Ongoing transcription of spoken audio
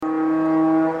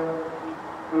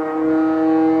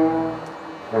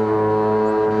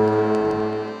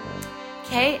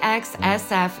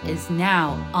KXSF is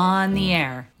now on the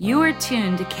air. You are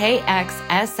tuned to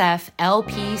KXSF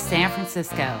LP San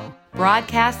Francisco,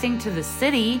 broadcasting to the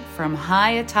city from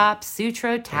high atop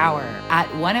Sutro Tower at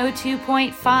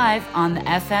 102.5 on the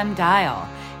FM dial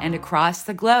and across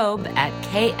the globe at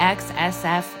kxsf.fm.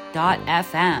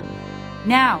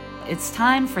 Now, it's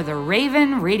time for the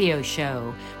Ravin Radio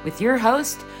Show with your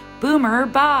host, Boomer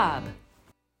Bob.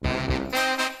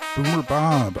 Boomer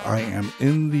Bob. I am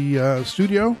in the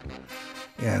studio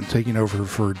and taking over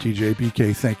for DJ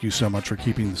BK. Thank you so much for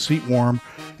keeping the seat warm.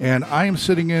 And I am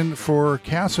sitting in for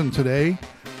Cassin today.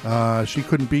 She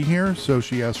couldn't be here, so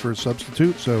she asked for a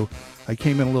substitute. So I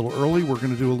came in a little early. We're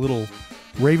going to do a little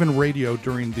Ravin Radio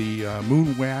during the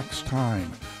Moonwax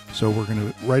time. So we're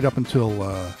going to, right up until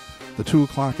the 2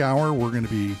 o'clock hour, we're going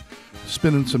to be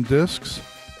spinning some discs.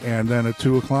 And then at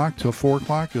 2 o'clock till 4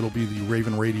 o'clock, it'll be the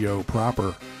Ravin Radio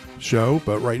proper show.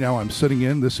 But right now I'm sitting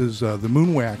in. This is the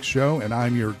Moonwax show, and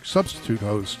I'm your substitute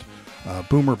host,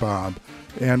 Boomer Bob.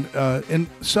 And in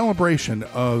celebration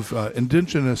of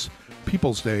Indigenous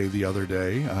Peoples Day the other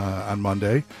day, on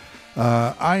Monday,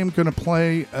 I am going to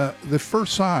play the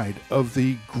first side of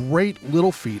the great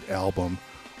Little Feat album,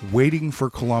 Waiting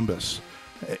for Columbus.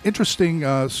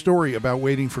 Interesting story about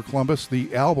Waiting for Columbus,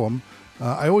 the album.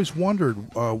 I always wondered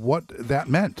what that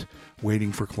meant,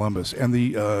 Waiting for Columbus, and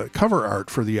the cover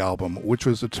art for the album, which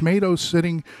was a tomato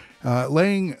sitting,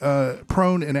 laying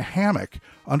prone in a hammock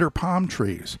under palm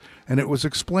trees. And it was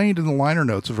explained in the liner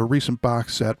notes of a recent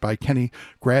box set by Kenny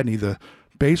Gradney, the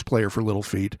bass player for Little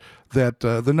Feat, that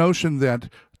the notion that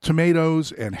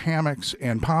tomatoes and hammocks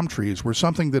and palm trees were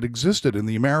something that existed in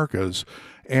the Americas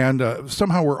and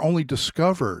somehow were only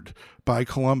discovered by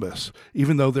Columbus,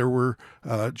 even though there were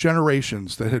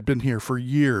generations that had been here for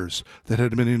years that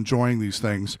had been enjoying these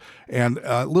things. And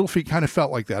Little Feat kind of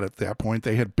felt like that at that point.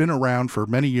 They had been around for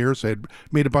many years. They had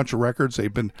made a bunch of records.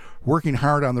 They'd been working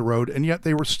hard on the road, and yet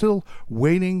they were still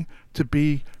waiting to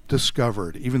be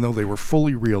discovered, even though they were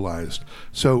fully realized.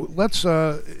 So let's,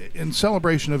 in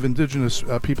celebration of Indigenous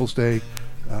Peoples Day,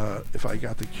 if I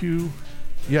got the cue,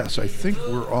 yes, I think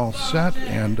we're all set.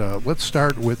 And let's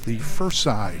start with the first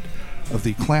side of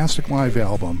the classic live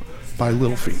album by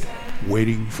Little Feat,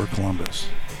 Waiting for Columbus.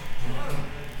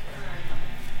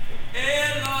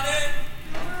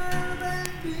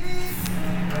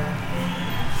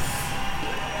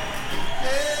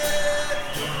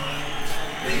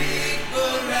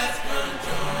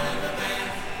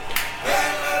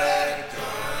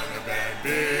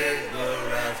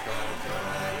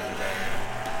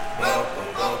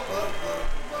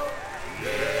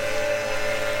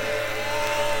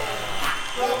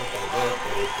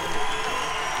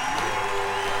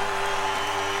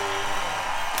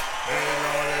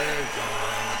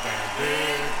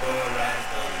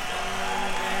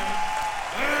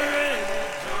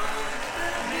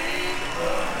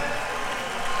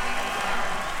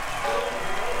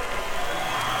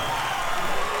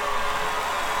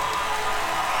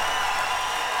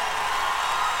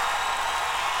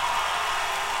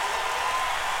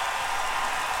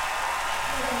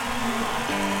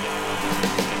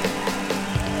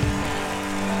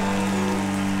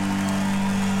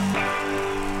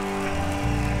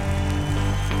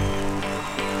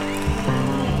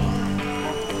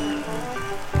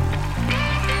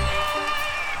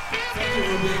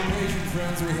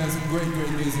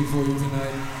 For you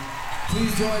tonight.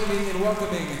 Please join me in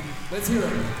welcoming, let's hear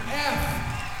it,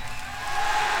 F-E-A-T.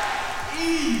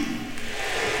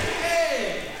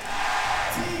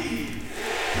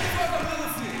 Please welcome Little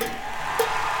Feat.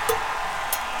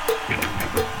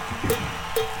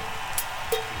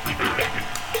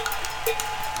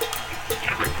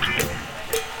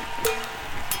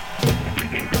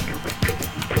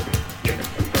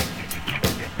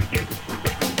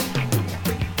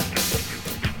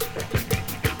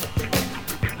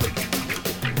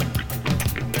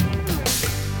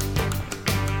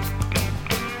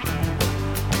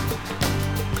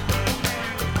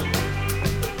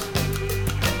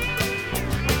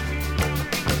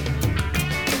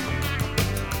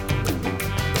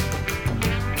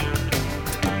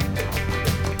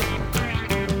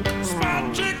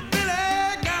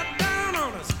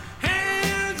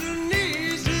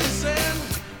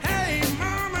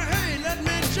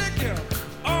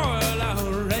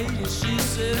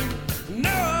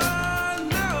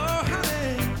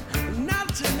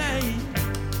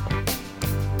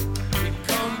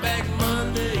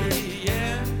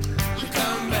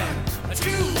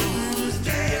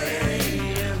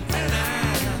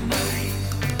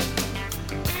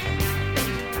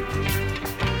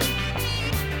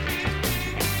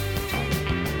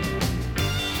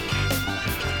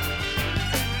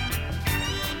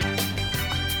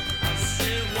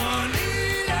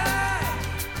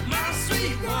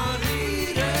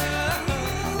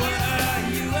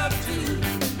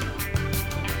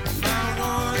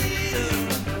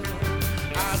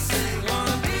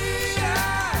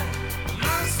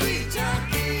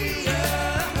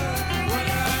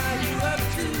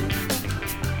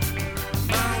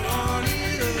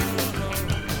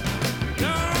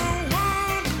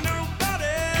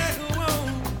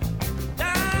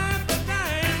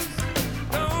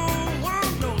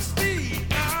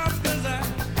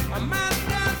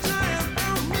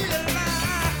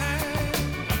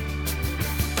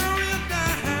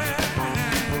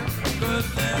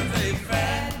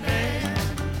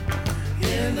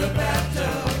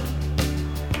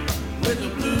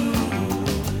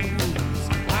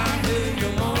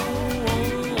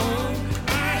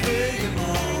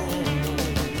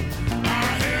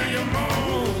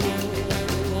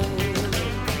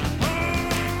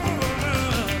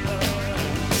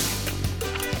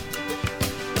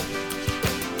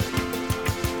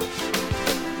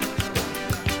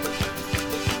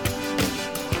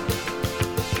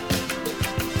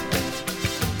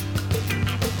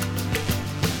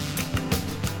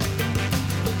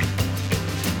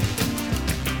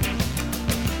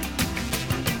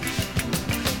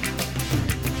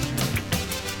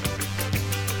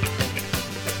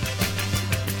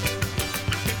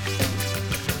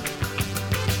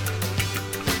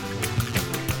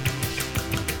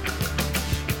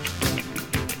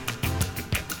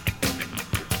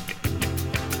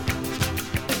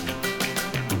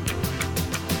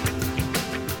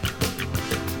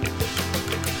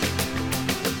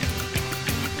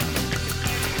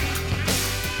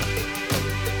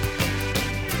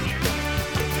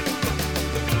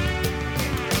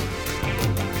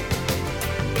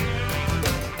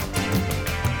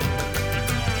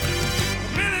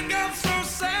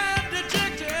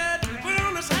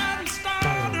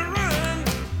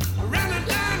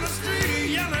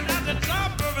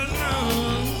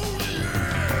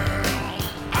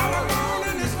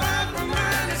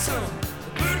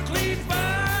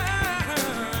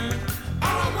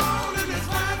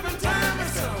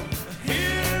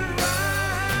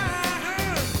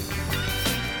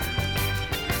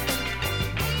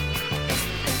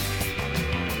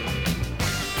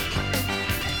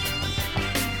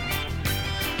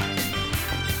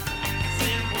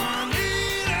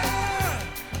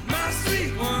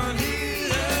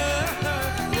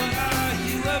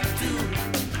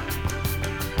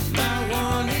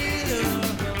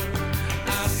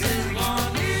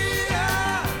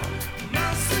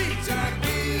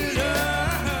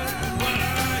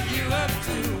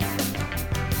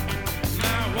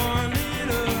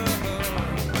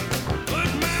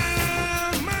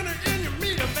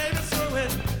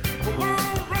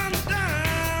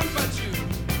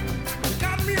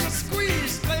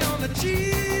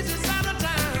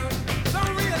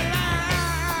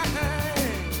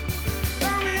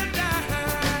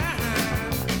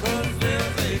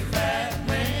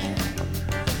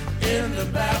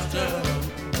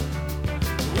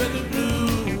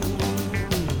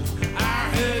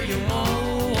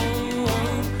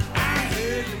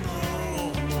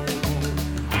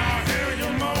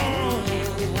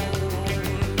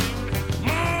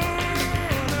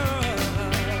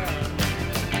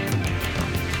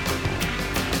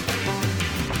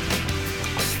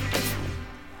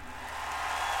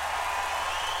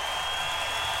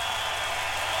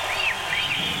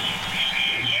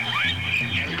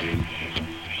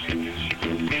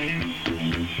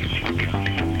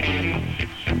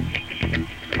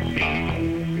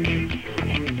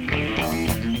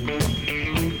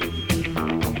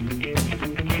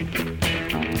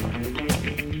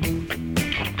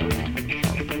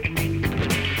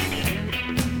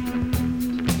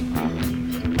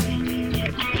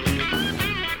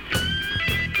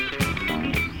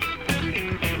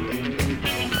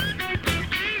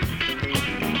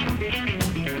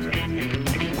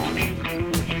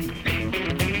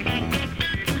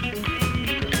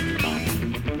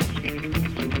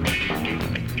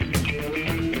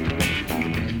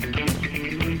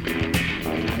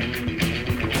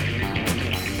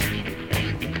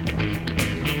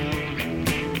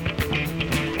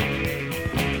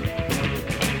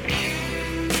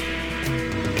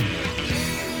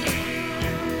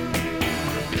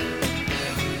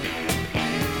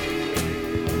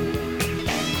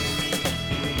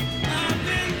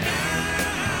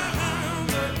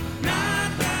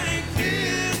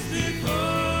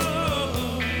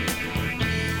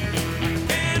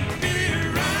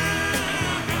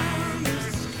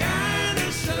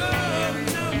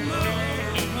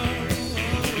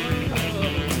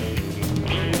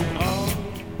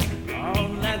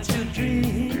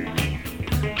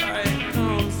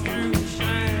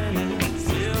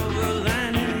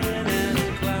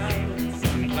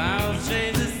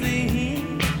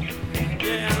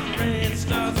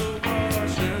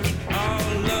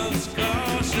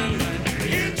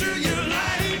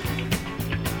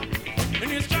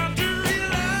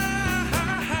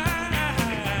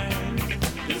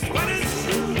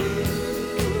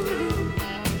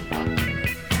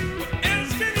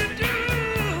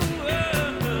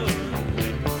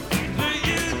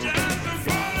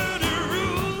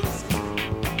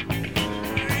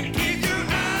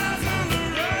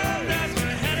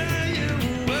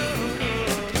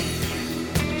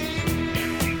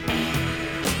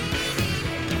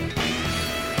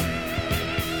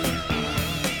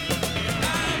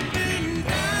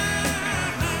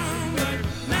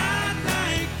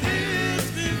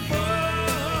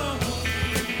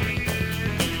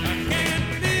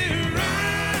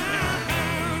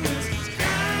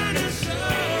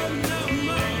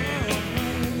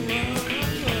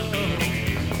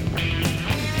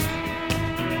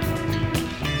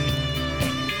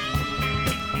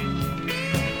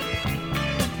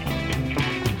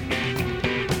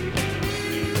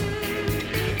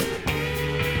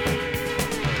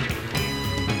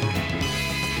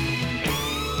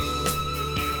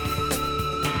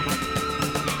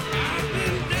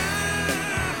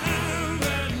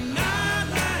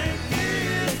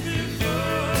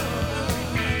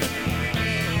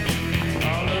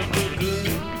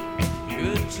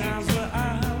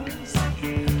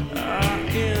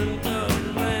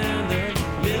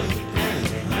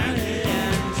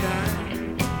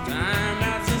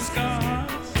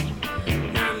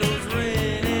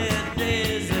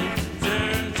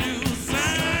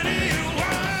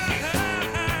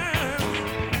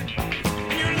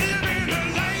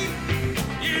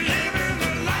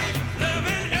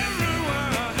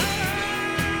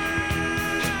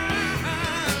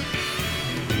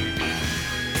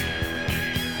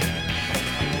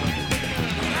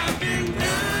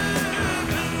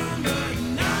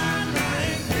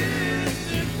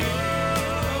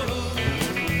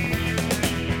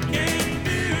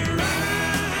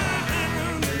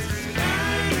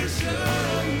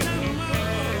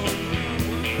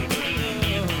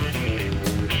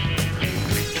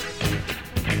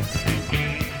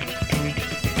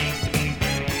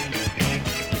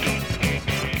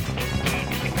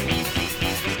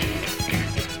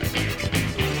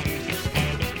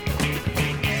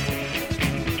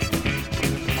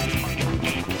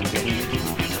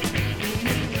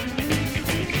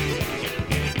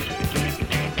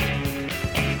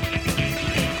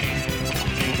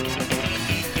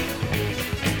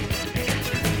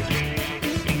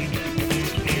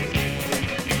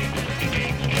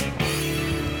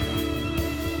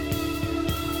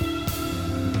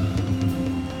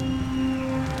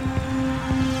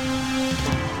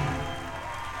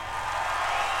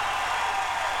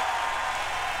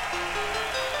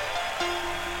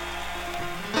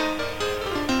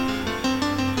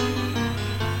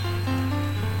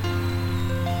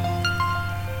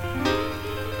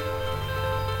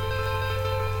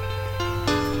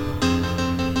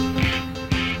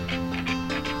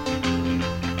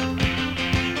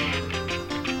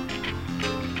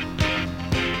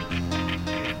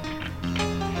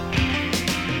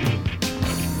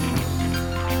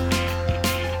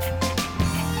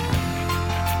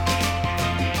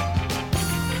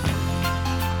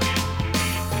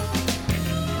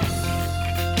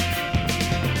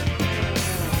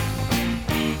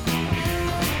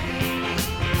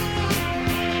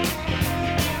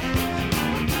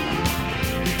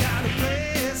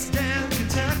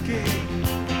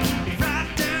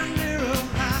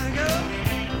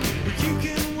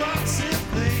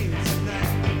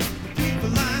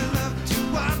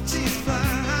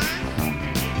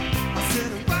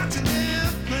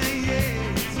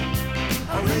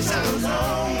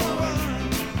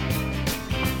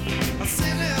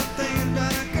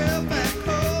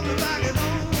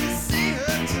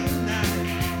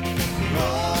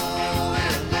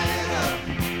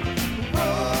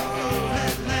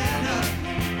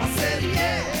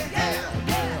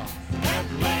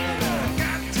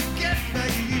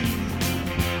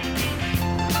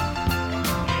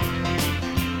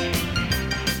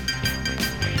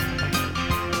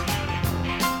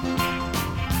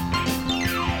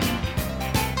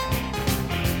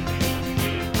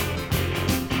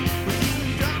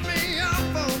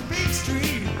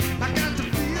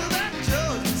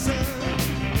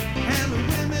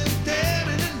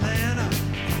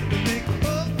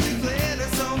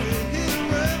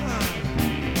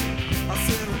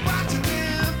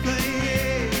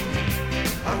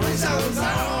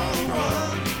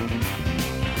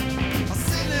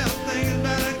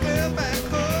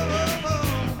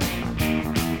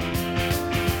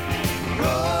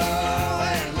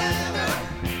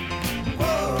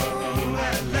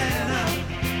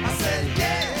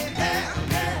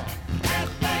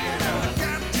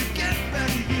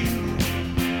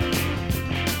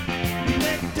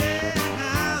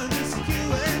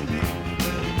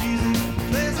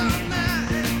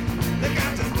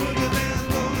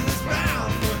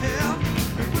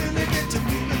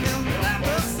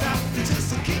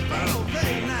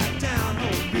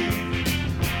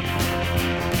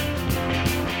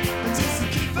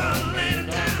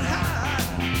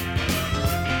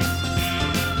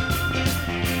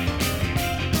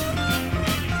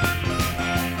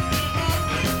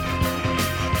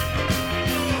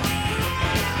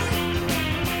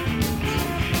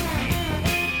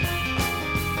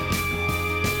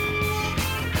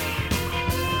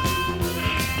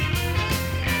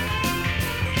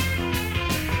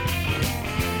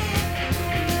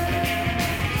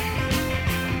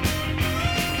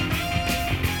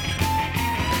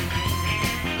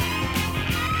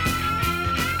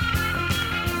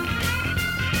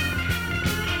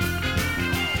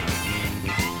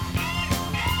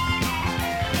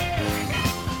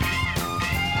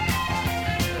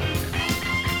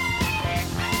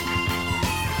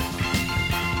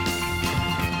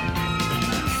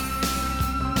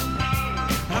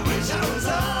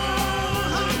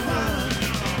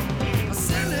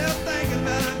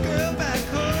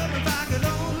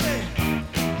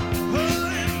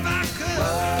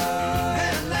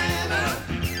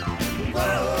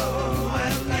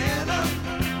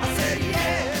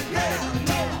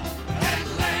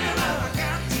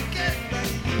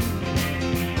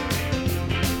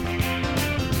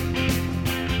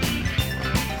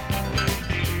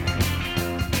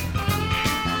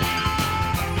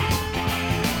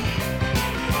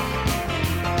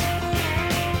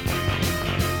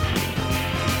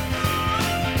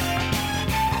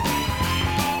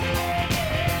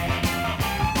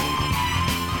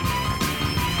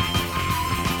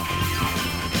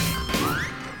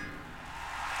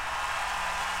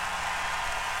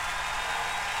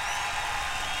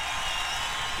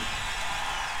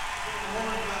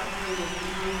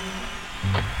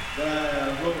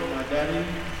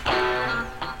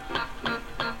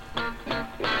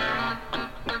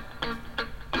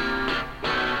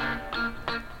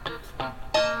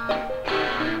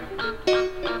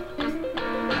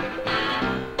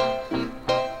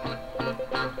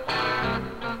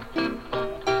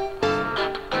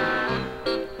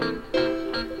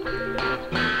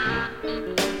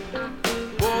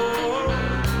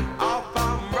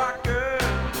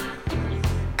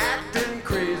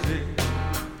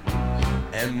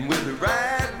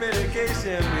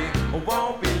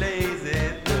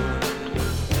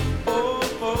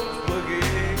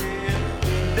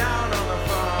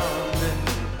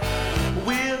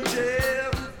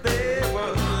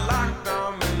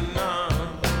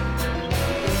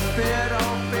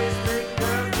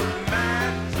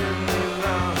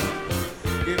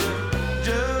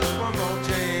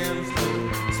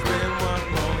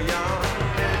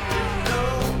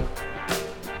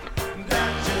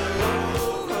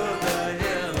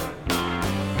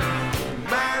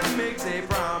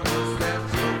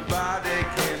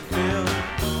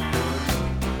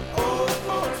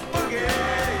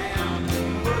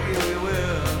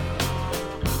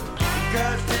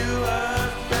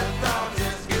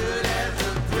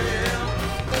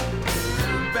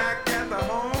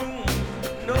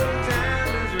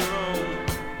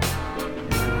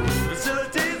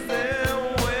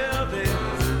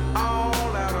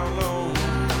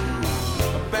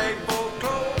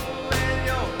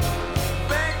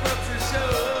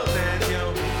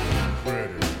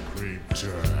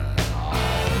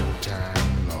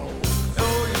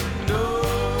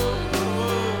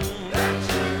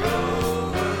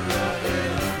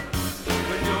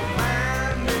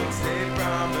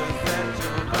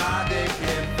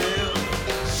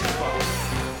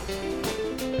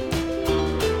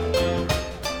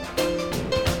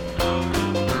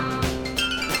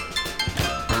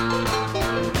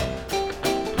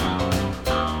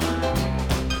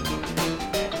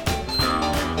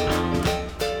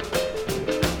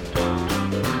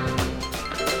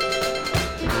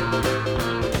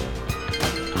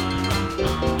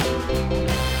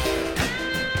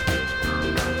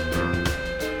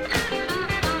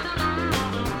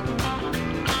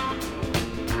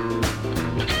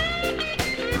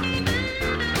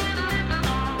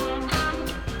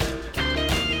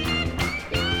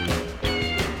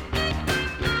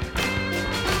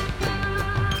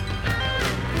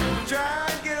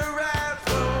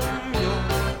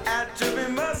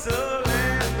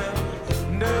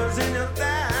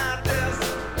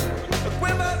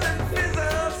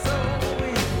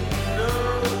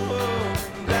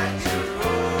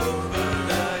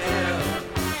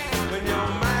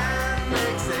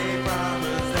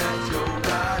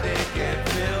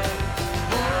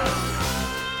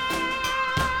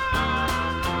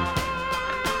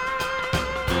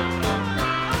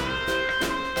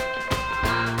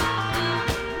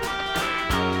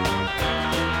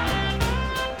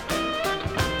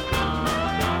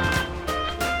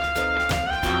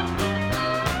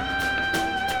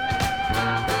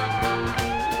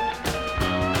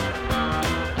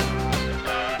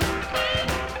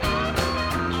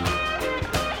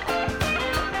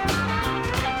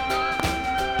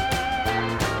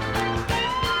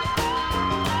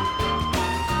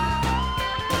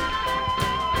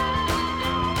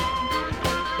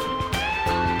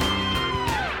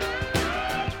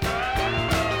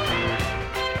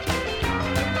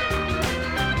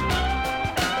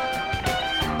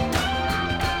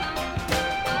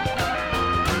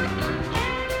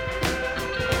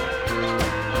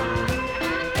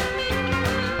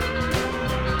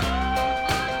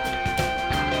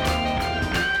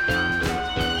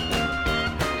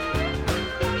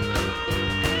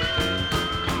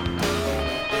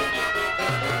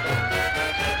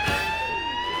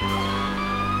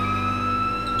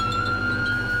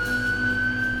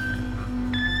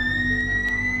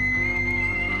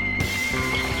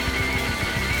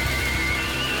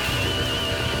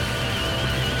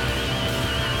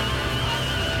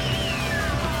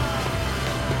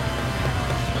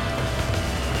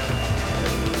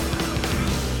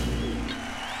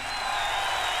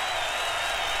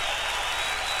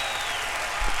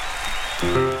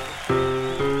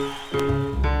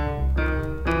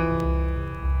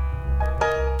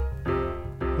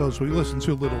 as we listen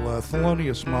to a little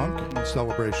Thelonious Monk in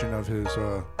celebration of his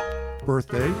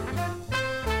birthday,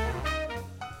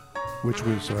 which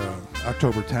was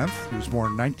October 10th. He was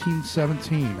born in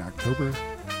 1917, October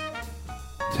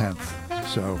 10th.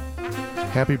 So,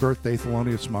 happy birthday,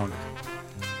 Thelonious Monk.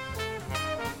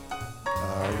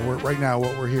 Right now,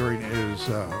 what we're hearing is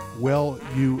Well,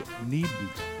 You Needn't.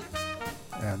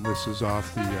 And this is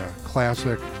off the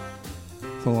classic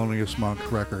Thelonious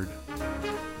Monk record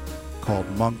called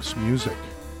Monk's Music.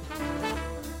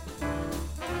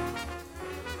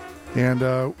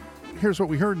 And here's what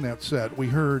we heard in that set. We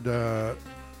heard the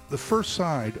first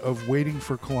side of Waiting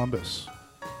for Columbus,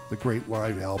 the great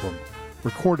live album,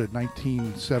 recorded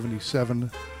 1977,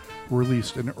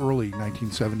 released in early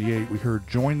 1978. We heard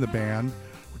Join the Band,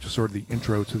 which is sort of the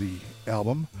intro to the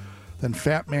album. Then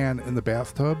Fat Man in the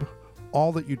Bathtub,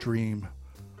 All That You Dream,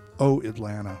 Oh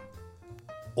Atlanta,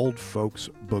 Old Folks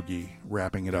Boogie,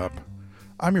 wrapping it up.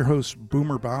 I'm your host,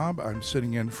 Boomer Bob. I'm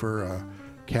sitting in for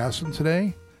Casson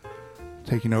today,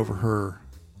 taking over her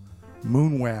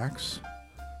Moonwax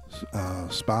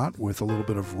spot with a little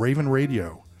bit of Ravin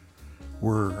Radio.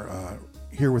 We're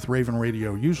here with Ravin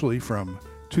Radio usually from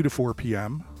 2 to 4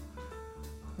 p.m.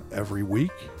 every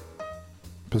week,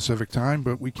 Pacific time,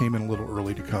 but we came in a little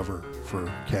early to cover for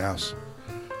Cass,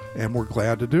 and we're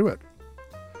glad to do it.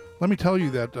 Let me tell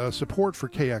you that support for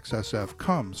KXSF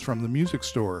comes from the Music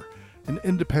Store, an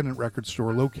independent record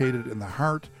store located in the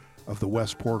heart of the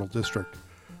West Portal District.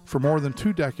 For more than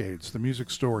 2 decades, the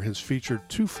Music Store has featured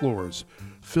 2 floors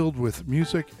filled with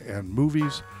music and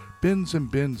movies, bins and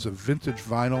bins of vintage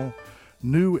vinyl,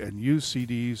 new and used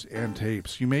CDs and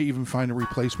tapes. You may even find a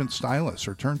replacement stylus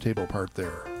or turntable part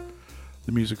there.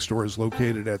 The Music Store is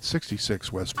located at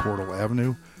 66 West Portal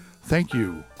Avenue. Thank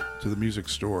you to the Music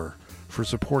Store for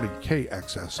supporting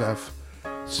KXSF,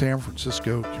 San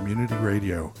Francisco Community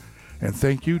Radio. And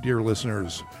thank you, dear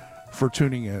listeners, for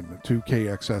tuning in to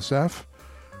KXSF.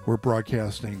 We're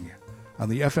broadcasting on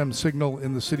the FM signal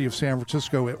in the city of San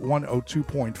Francisco at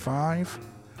 102.5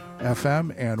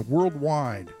 FM and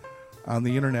worldwide on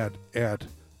the internet at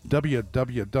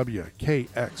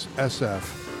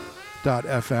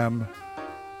www.kxsf.fm.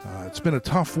 It's been a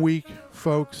tough week,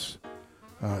 folks.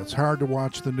 It's hard to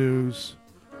watch the news.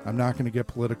 I'm not going to get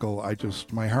political.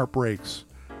 My heart breaks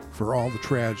for all the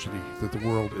tragedy that the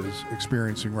world is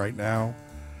experiencing right now.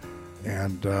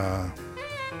 And I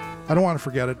don't want to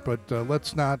forget it, but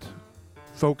let's not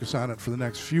focus on it for the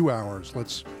next few hours.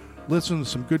 Let's listen to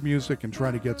some good music and try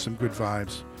to get some good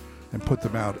vibes and put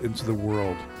them out into the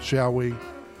world, shall we?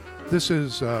 This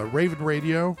is Ravin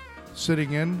Radio,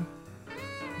 sitting in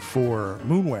for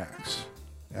Moonwax.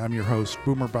 I'm your host,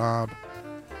 Boomer Bob.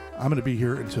 I'm going to be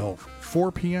here until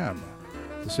 4 p.m.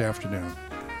 this afternoon.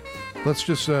 Let's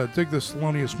just dig this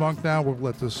Thelonious Monk now. We'll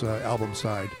let this album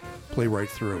side play right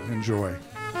through. Enjoy.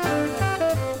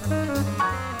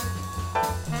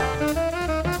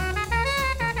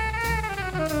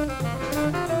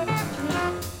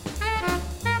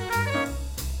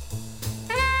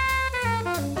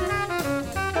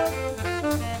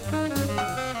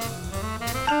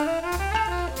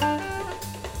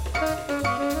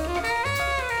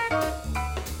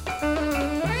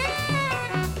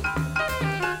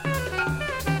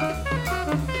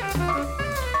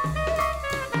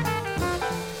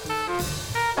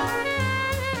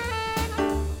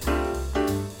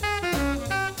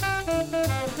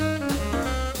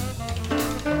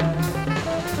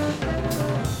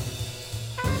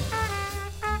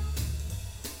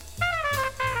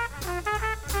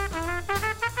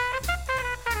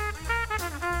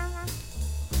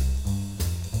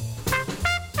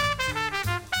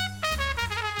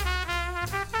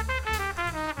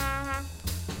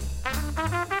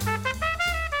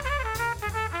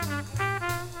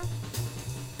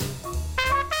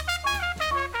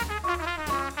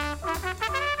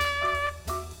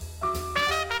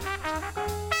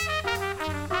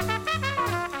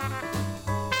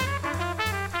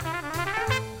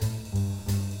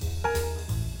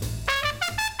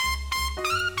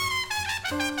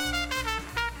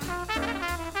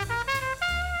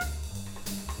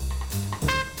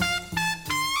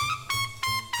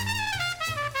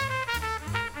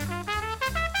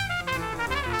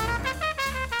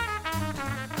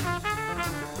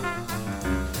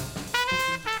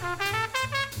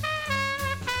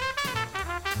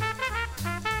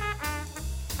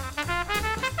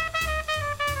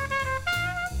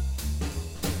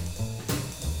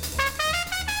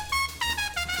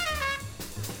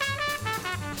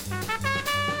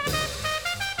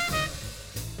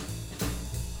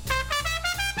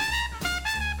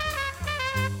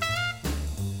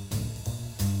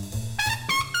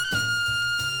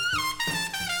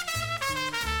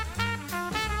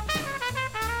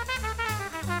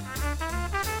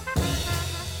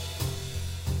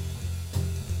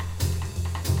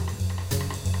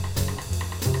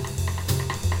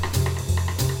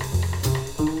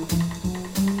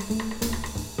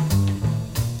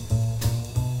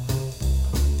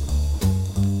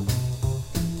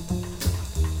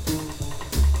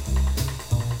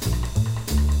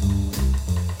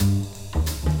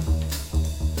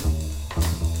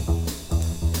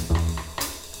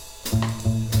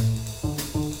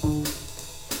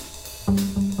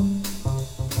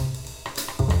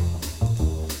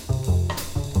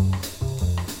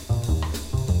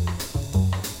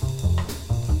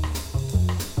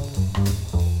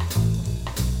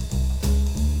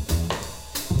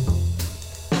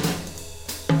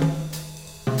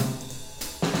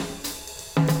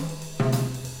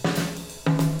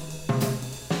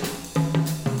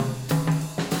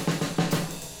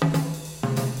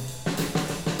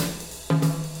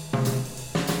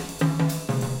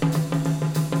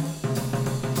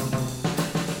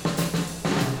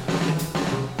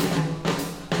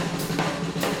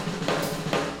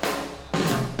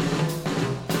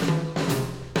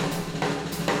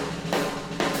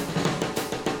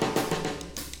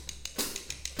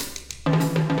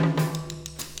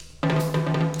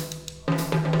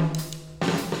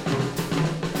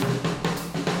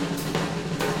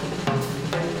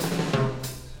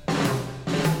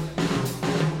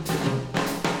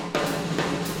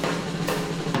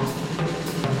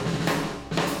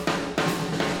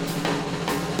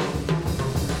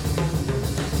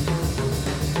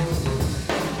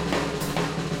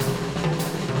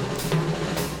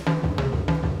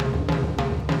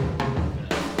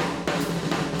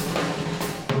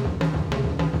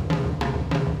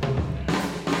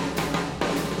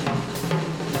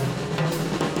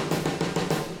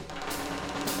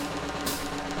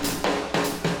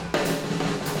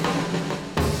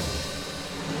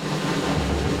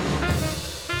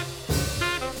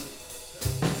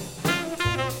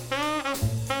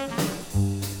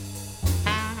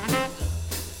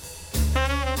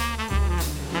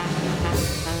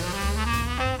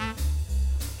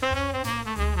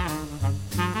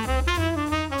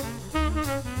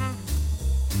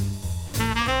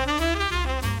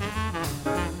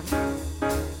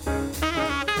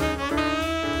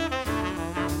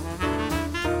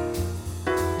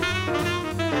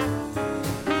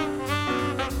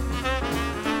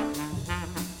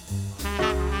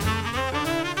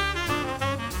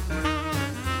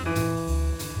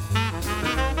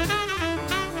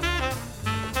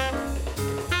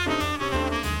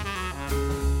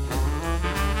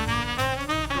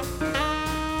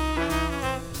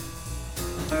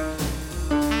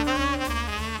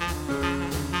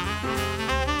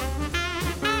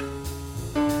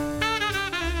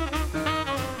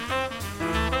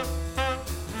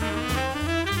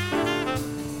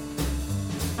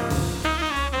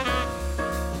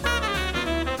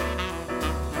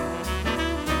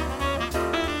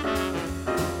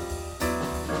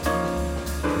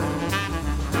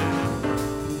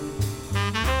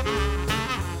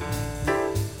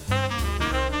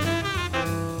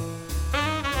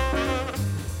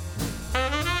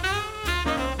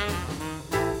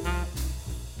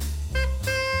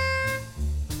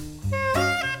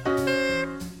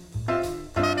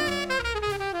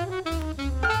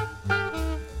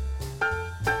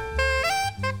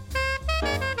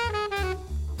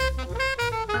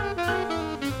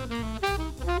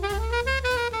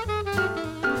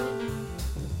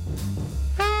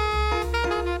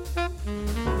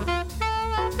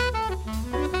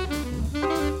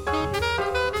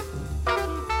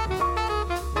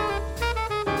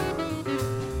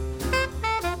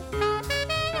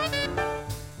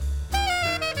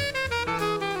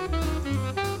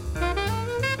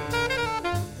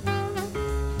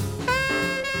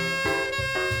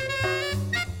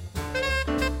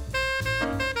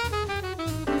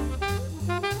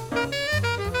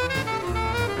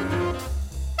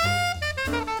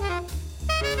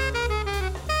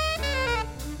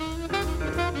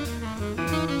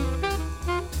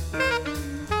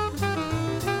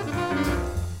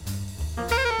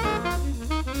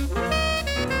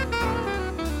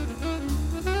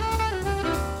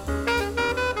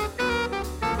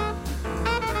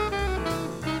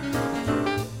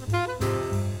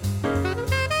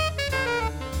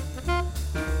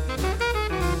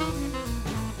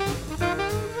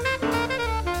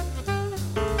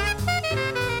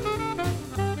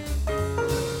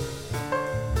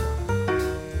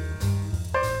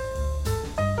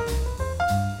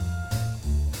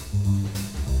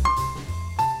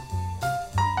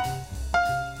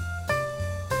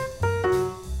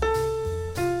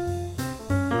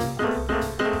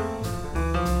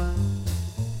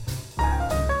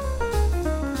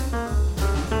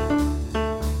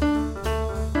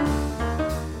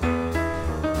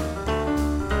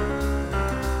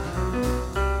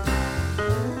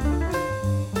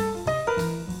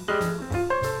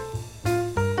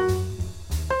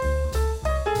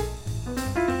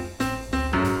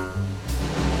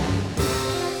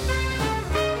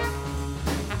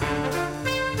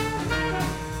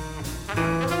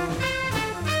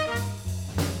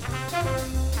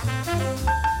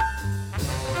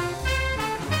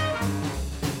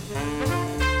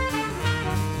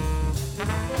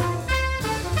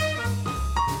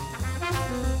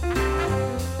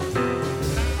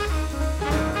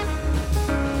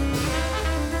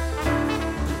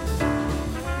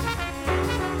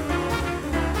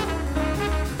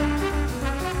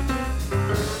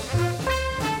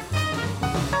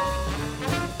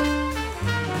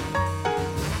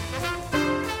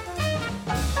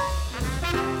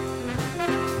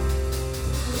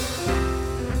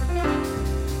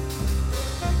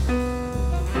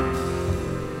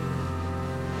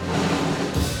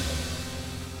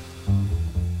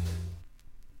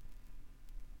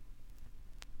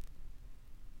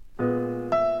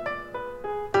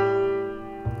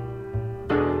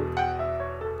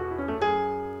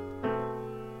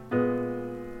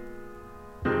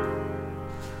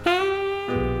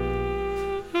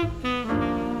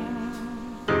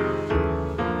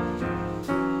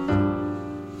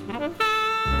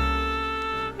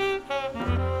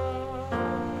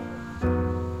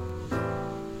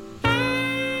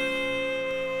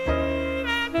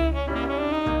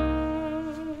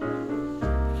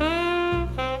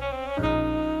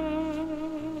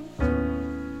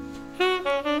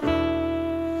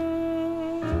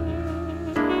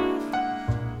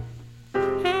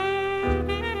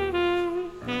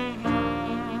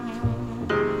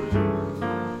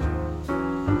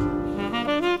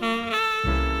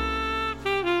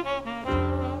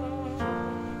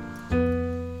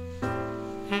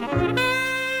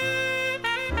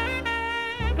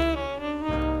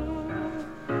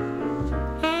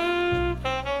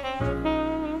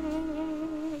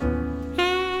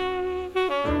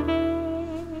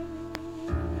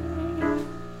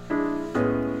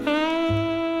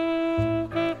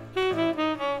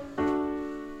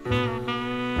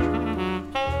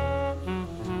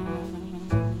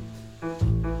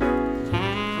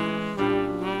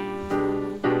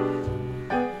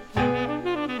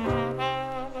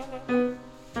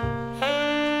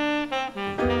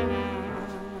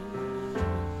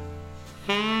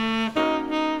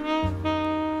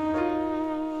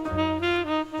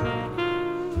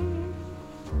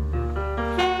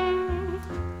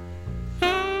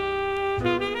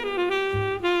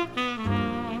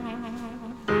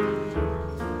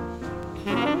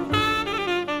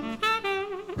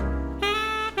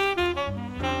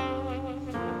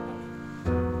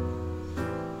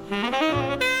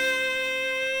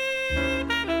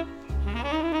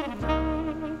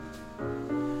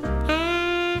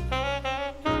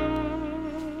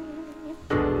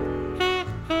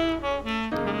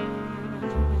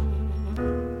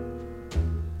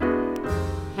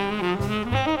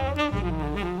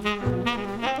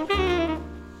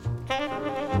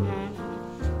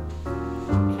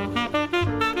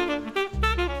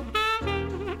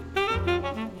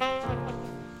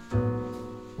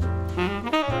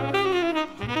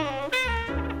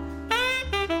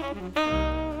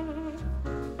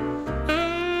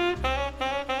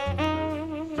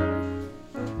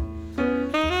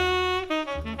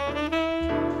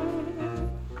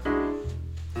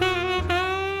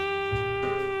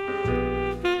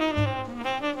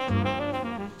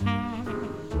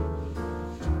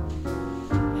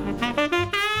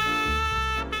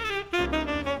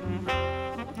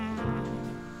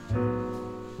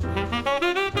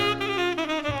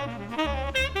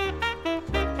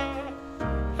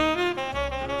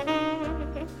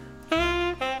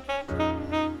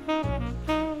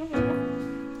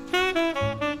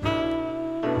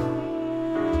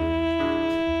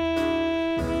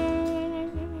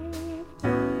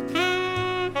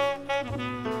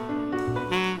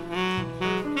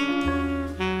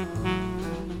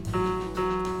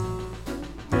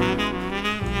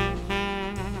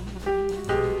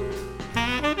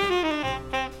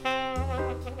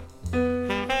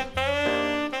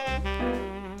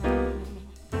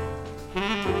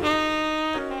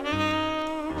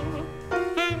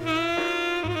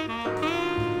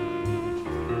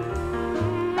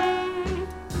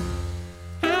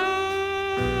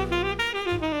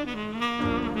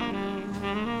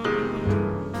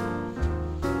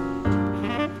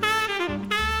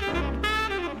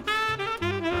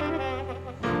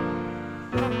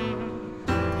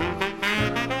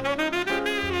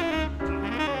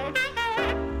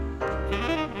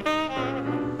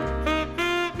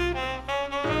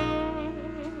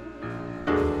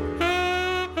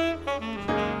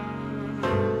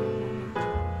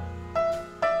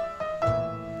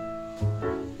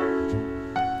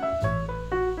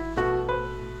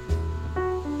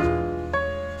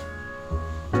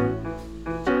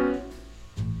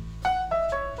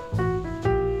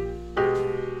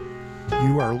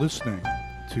 You are listening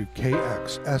to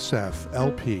KXSF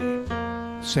LP,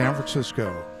 San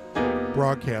Francisco,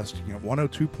 broadcasting at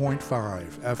 102.5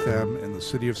 FM in the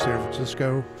city of San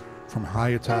Francisco from high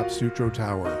atop Sutro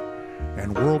Tower,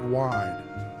 and worldwide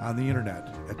on the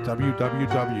internet at www.kxsf.fm.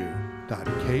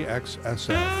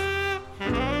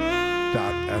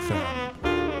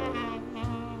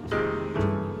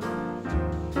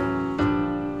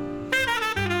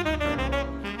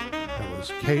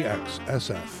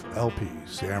 KXSF LP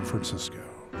San Francisco.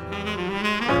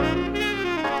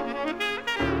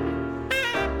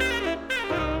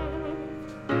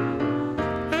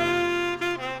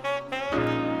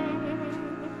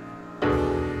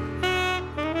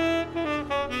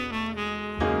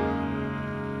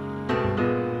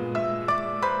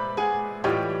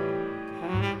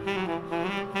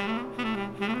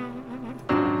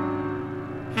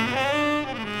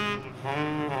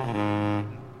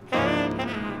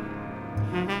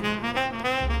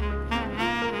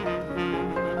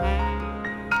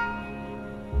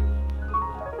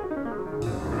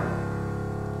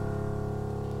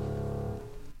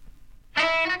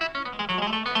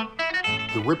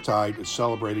 The Riptide is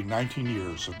celebrating 19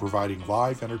 years of providing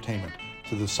live entertainment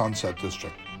to the Sunset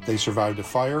District. They survived a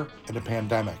fire and a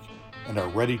pandemic and are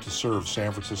ready to serve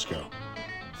San Francisco.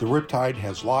 The Riptide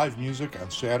has live music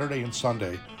on Saturday and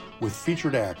Sunday with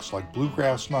featured acts like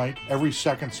Bluegrass Night every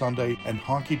second Sunday and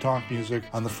honky tonk music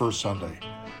on the first Sunday.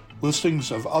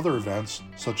 Listings of other events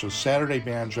such as Saturday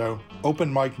Banjo,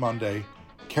 Open Mic Monday,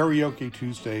 Karaoke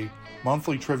Tuesday,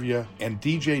 monthly trivia, and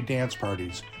DJ dance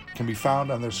parties can be found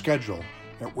on their schedule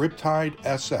at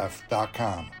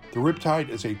riptidesf.com. The Riptide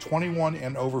is a 21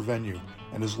 and over venue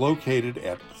and is located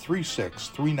at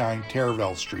 3639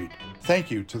 Taravel Street.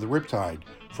 Thank you to the Riptide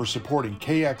for supporting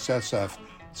KXSF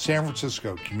San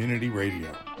Francisco Community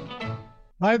Radio.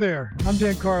 Hi there, I'm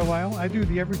Dan Carlisle. I do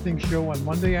the Everything Show on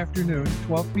Monday afternoon,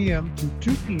 12 p.m. to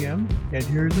 2 p.m. And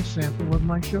here's a sample of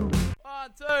my show. 1,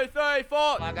 2, 3, 4.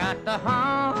 I got the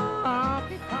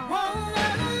honky tonk.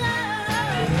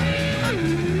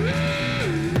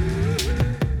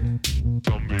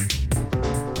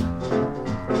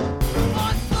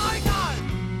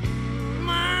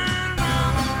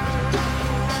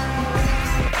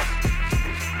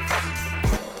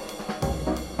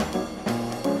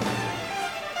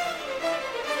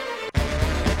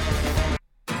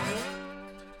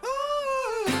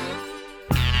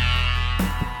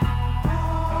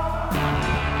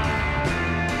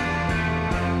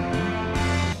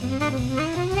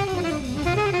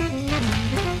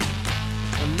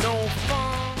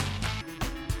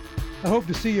 I hope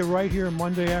to see you right here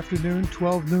Monday afternoon,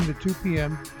 12 noon to 2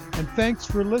 p.m. And thanks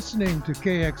for listening to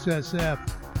KXSF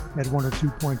at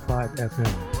 102.5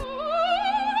 FM.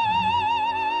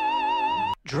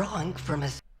 Drunk from a...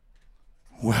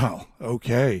 Well,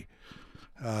 okay.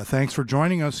 Thanks for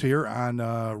joining us here on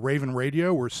Ravin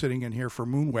Radio. We're sitting in here for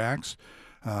Moonwax.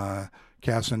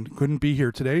 Casson couldn't be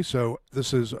here today, so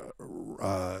this is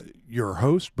your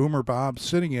host, Boomer Bob,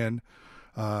 sitting in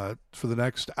for the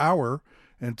next hour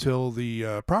until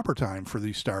the proper time for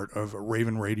the start of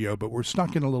Ravin Radio, but we're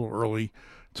snuck in a little early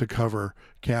to cover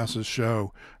Cass's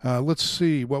show. Let's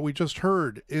see, what we just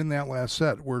heard in that last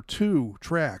set were 2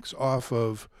 tracks off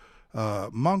of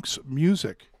Monk's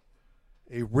Music,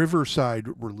 a Riverside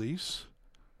release.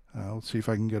 Let's see if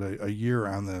I can get a year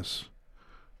on this.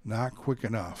 Not quick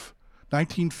enough.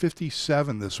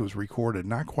 1957 this was recorded,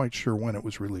 not quite sure when it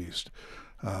was released.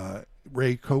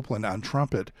 Ray Copeland on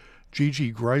trumpet,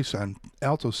 Gigi Grice on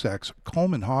alto sax,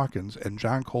 Coleman Hawkins and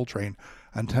John Coltrane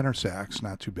on tenor sax,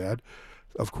 not too bad.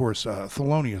 Of course,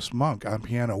 Thelonious Monk on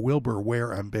piano, Wilbur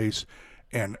Ware on bass,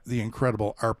 and the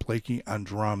incredible Art Blakey on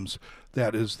drums.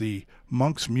 That is the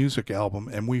Monk's Music album,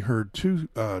 and we heard two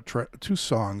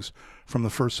songs from the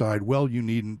first side, Well You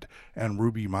Needn't and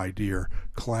Ruby My Dear,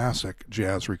 classic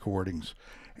jazz recordings.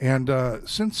 And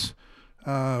since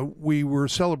we were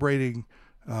celebrating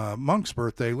Monk's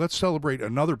birthday, let's celebrate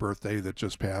another birthday that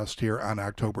just passed here on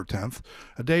October 10th,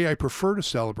 a day I prefer to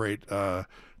celebrate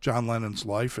John Lennon's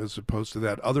life as opposed to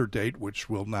that other date, which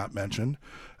we'll not mention,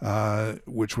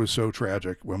 which was so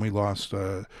tragic when we lost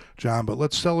John. But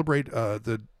let's celebrate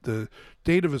the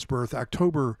date of his birth,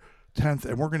 October 10th,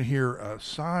 and we're going to hear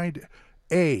side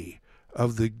A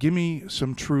of the Gimme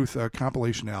Some Truth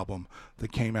compilation album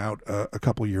that came out a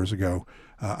couple years ago.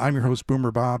 I'm your host,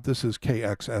 Boomer Bob. This is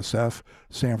KXSF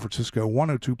San Francisco,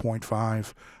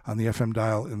 102.5 on the FM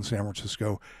dial in San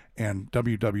Francisco, and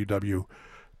www.kxsf.fm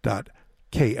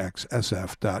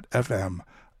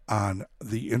on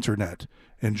the internet.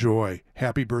 Enjoy.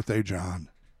 Happy birthday, John.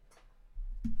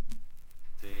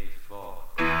 Day 4.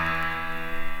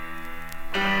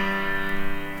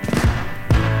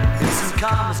 Some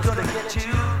karma's gonna get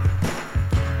you,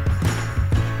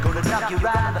 gonna knock you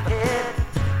right in the head.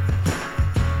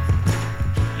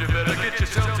 You better get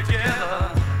yourself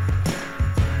together,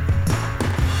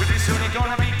 pretty soon you're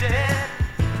gonna be dead.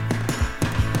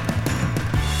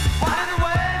 What in the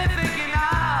world you thinking of?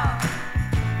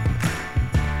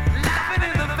 Laughing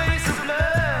in the face of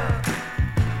love.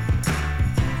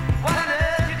 What on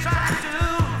earth you trying to do?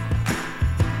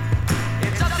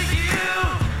 It's up to you,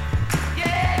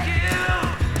 yeah, you.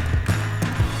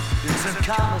 Some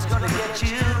karma's gonna get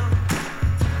you,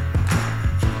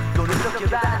 gonna look you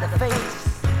right in the face.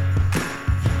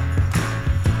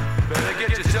 Better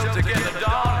get yourself together,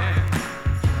 darling.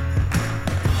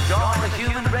 Join the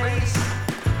human race.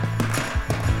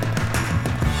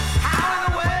 How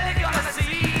in the world you gonna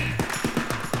see?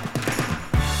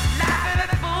 Laughing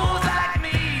at fools like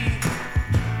me.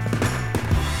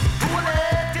 Who on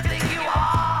earth do you think you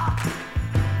are?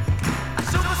 A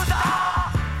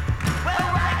superstar? Well,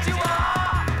 right you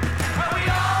are. Where we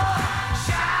all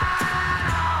shine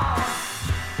on,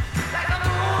 like the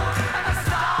moon and the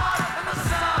stars and the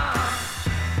sun.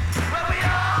 Where we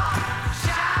all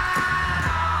shine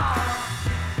on.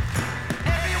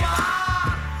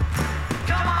 Everyone,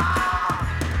 come on.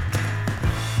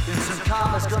 Then some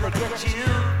karma's gonna get you,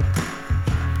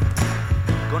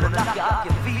 gonna knock you off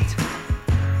your feet.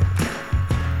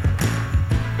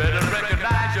 Better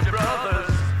recognize your brothers,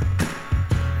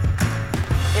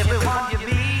 everyone you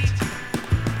meet.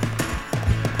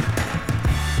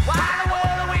 Why in the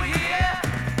world are we here?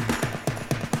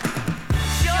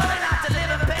 Surely not to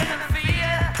live in pain and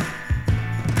fear.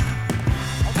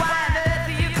 Why on earth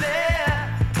are you there?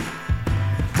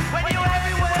 When you're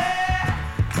everywhere,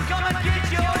 come and get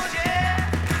your share.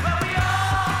 Where we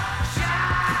all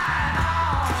shine.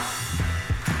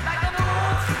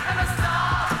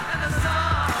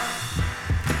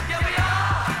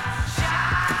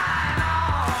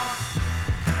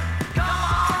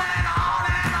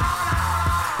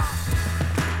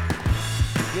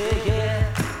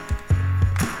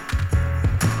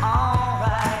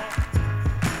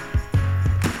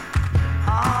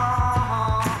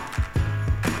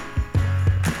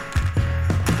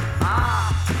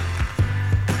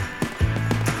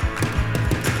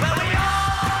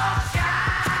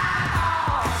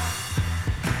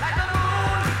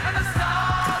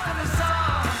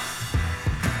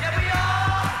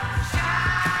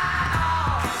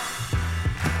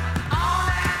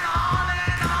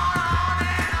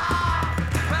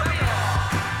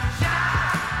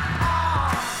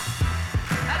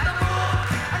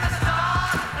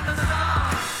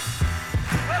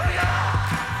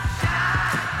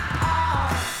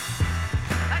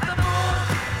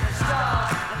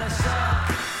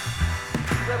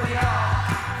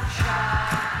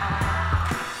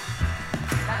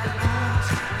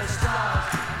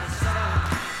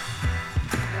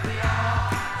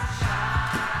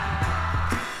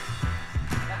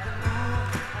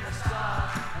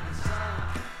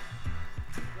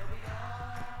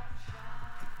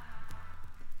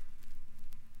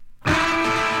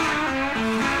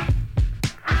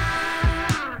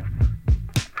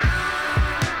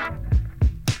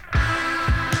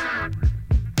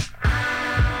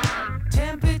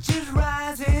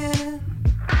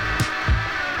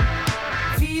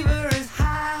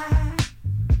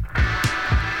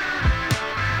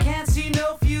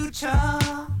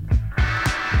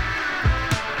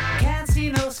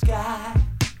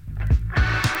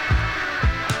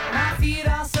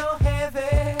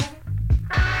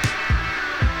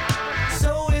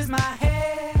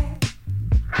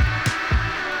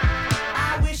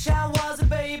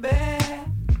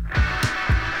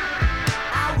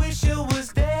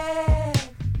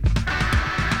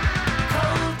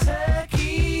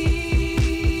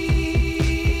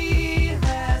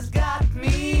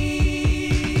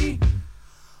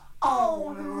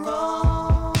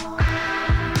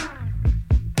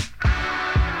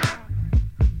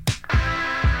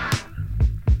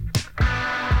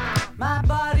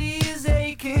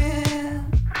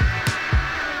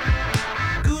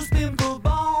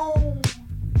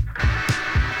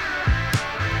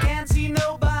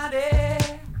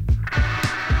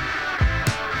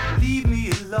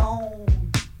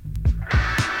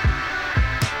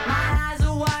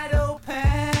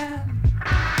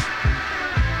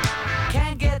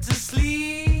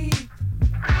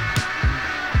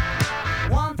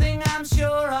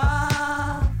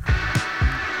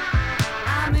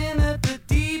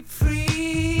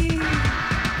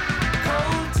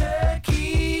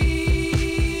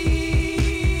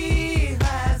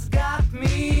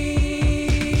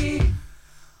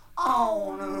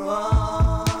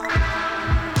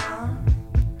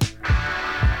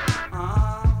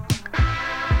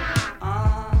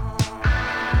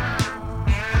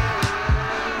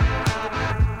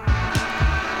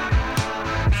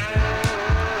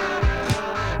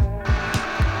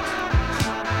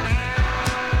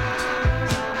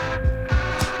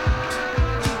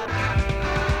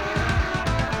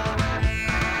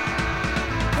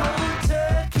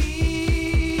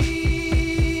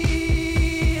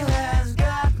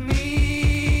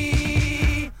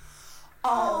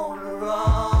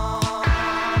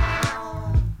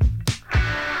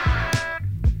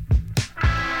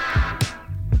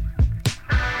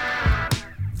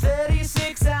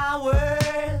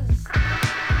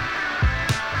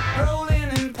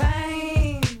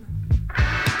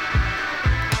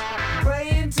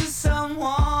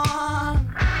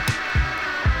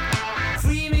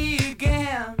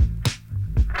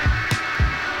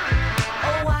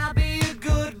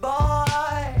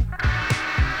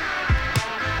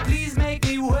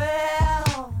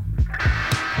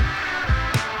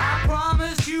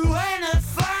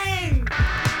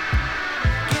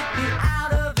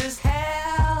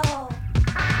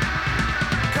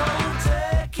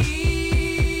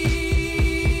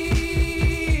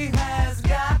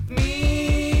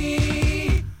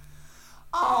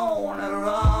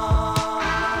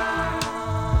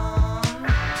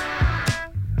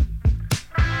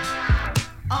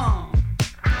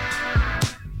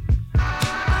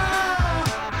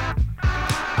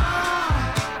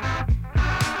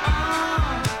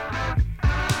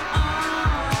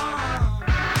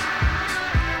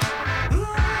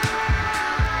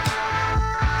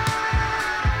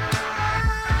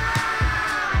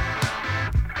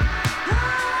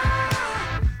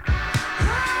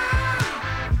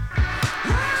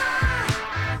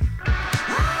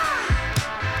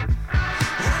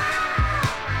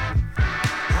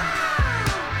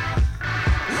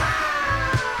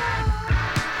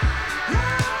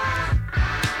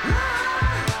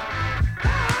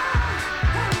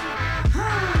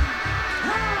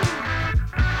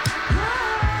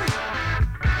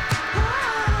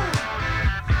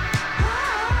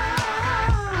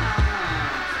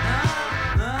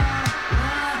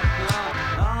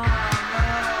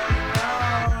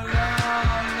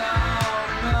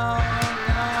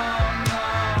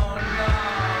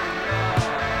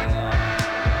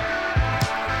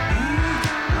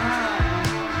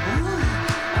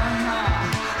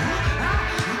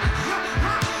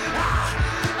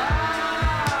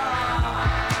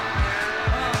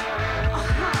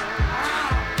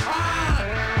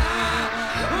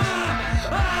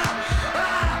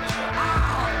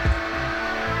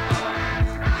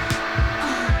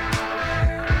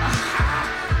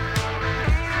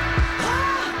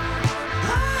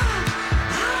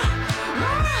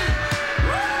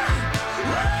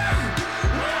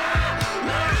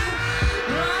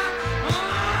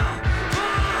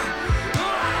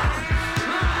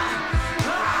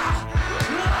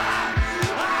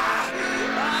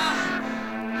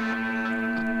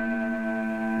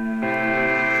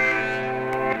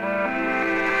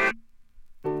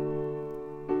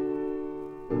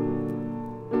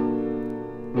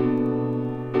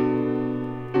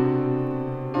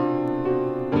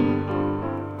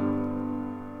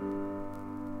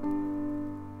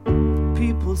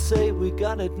 People say we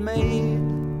got it made.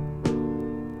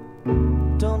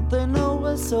 Don't they know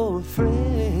we're so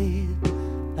afraid?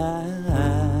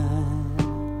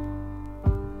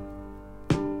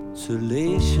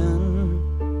 Isolation.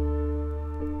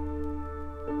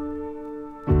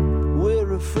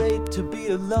 We're afraid to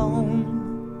be alone.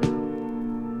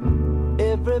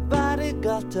 Everybody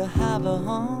got to have a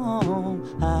home.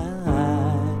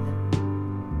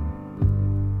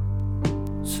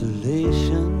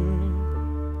 Isolation.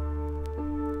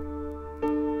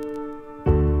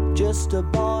 Just a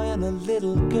boy and a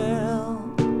little girl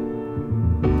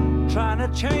trying to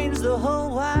change the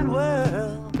whole wide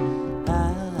world.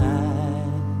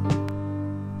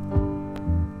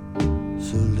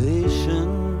 Isolation.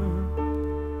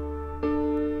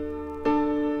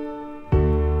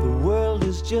 The world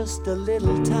is just a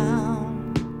little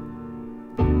town.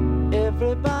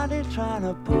 Everybody trying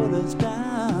to put us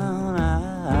down.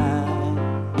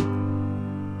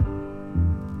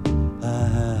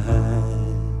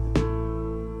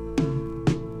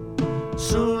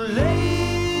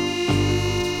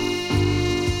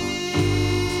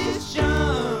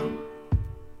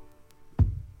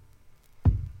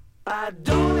 I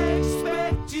don't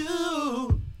expect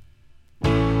you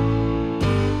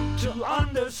to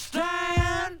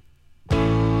understand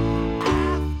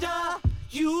after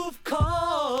you've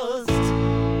caused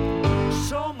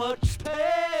so much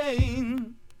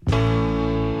pain.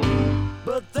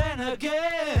 But then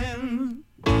again,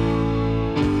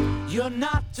 you're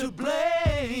not to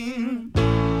blame.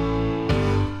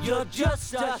 You're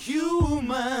just a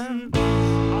human,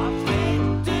 a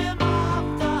victim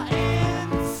of the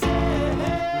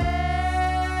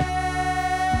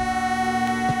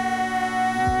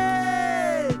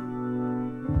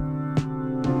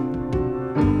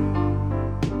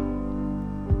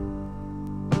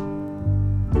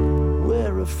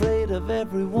afraid of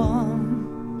everyone,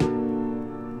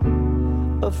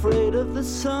 afraid of the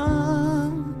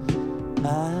sun.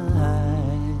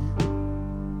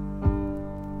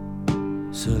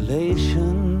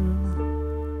 Isolation.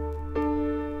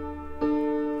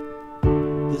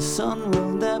 The sun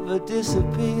will never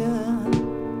disappear,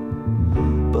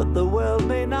 but the world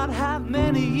may not have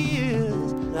many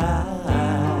years. Power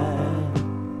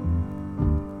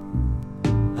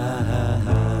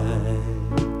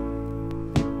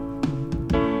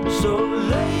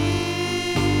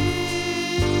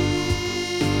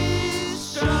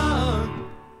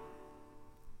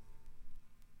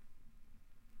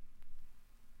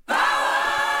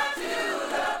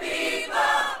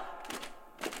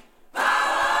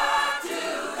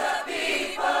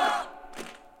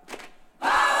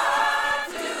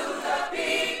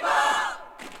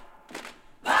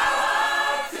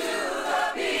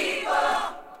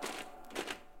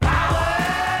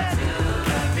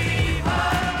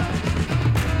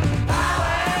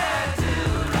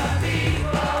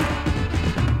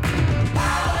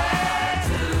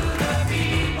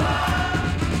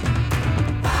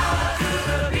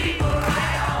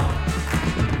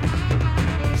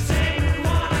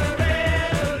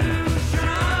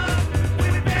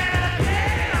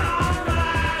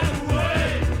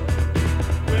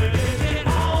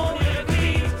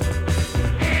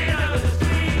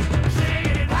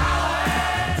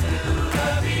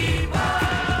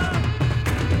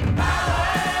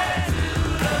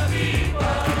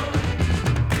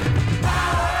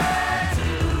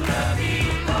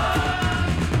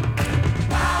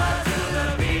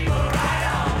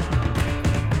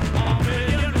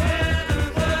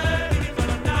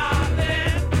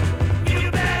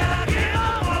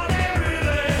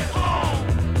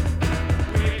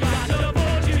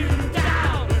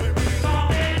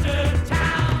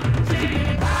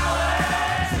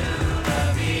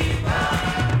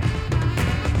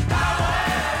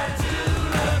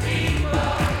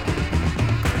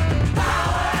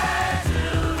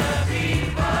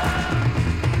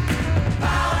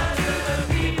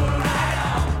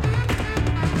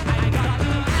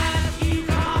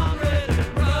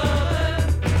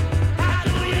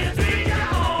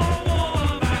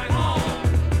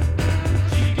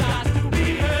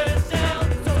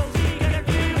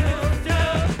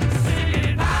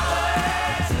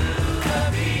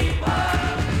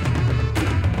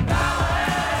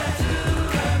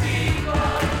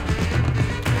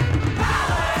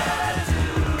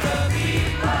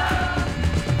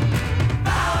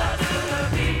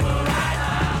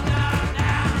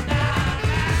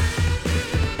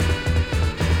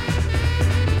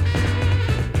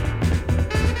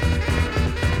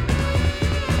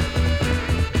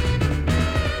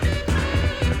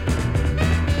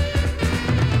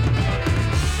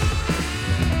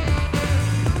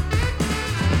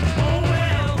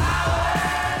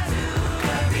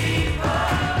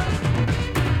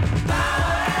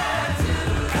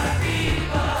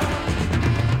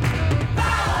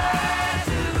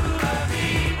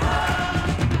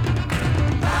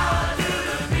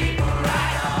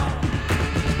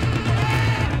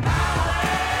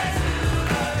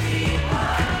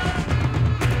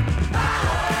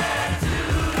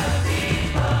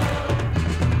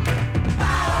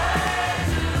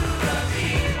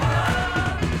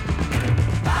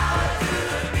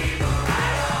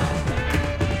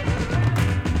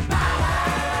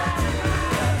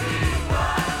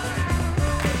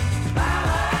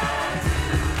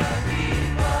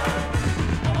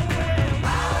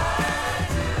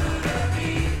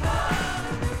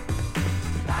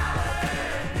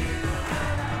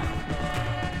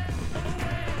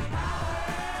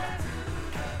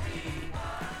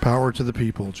Power to the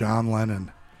people, John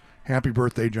Lennon. Happy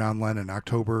birthday, John Lennon.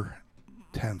 October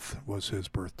 10th was his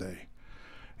birthday.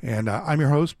 And I'm your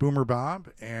host, Boomer Bob,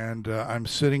 and I'm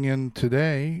sitting in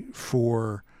today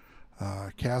for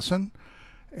Casson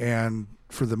and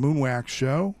for the Moonwax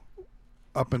show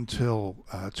up until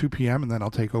 2 p.m., and then I'll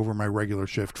take over my regular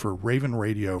shift for Ravin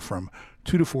Radio from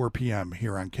 2 to 4 p.m.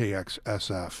 here on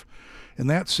KXSF. In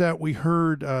that set, we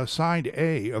heard side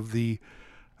A of the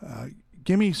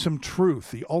Gimme Some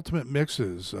Truth, the Ultimate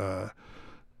Mixes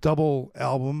double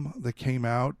album that came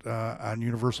out on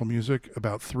Universal Music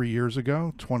about 3 years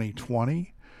ago,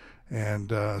 2020.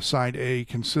 And side A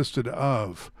consisted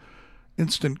of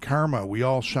Instant Karma, We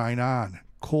All Shine On,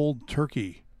 Cold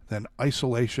Turkey, then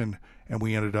Isolation, and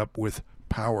we ended up with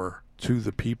Power to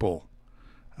the People.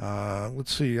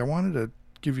 Let's see, I wanted to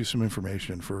give you some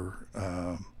information for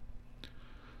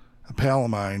a pal of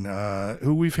mine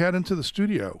who we've had into the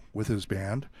studio with his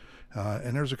band,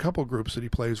 and there's a couple groups that he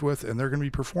plays with, and they're going to be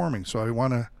performing. So I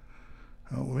want to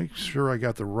make sure I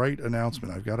got the right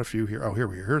announcement. I've got a few here. Oh, here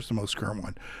we are. Here's the most current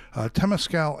one.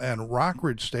 Temescal and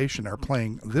Rockridge Station are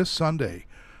playing this Sunday,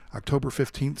 October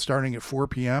 15th, starting at 4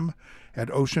 p.m. at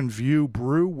Ocean View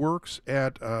Brew Works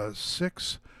at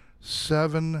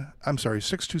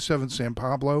 627 San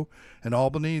Pablo in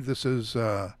Albany. This is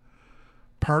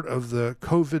part of the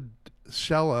COVID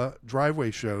Shella driveway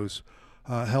shows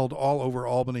held all over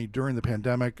Albany during the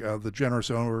pandemic. The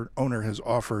generous owner has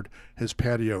offered his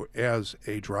patio as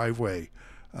a driveway.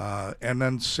 And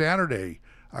then Saturday,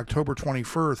 October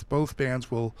 21st, both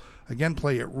bands will again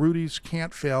play at Rudy's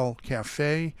Can't Fail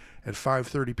Cafe at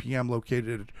 5:30 p.m.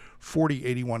 located at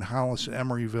 4081 Hollis in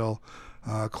Emeryville.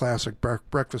 Classic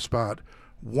breakfast spot,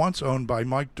 once owned by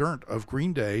Mike Dirnt of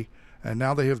Green Day, and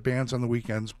now they have bands on the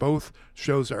weekends. Both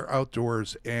shows are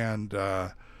outdoors, and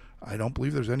I don't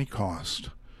believe there's any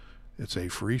cost. It's a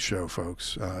free show,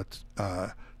 folks.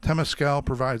 Temescal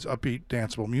provides upbeat,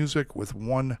 danceable music with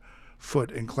 1 foot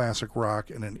in classic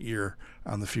rock and an ear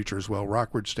on the future as well.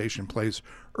 Rockridge Station plays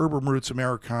urban roots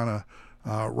Americana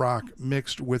rock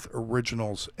mixed with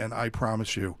originals, and I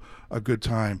promise you a good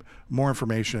time. More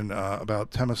information about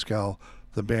Temescal,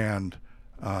 the band,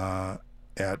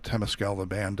 at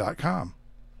temescaltheband.com.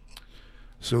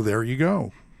 So there you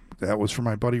go. That was for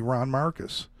my buddy Ron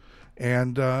Marcus.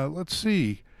 And let's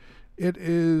see. It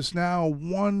is now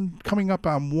coming up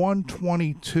on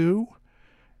 1:22.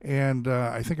 And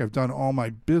I think I've done all my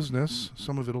business,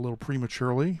 some of it a little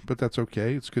prematurely, but that's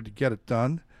okay. It's good to get it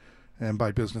done. And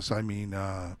by business, I mean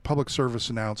public service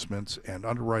announcements and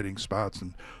underwriting spots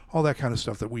and all that kind of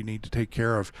stuff that we need to take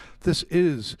care of. This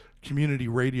is community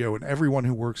radio, and everyone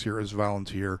who works here is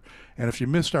volunteer. And if you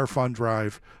missed our fund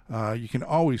drive, you can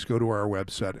always go to our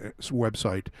website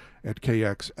at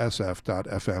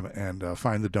kxsf.fm and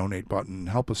find the donate button and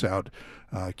help us out,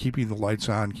 keeping the lights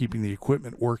on, keeping the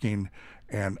equipment working,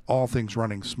 and all things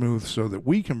running smooth so that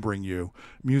we can bring you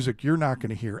music you're not going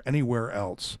to hear anywhere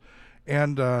else.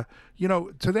 And, to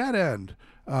that end,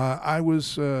 I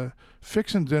was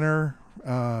fixing dinner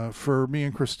for me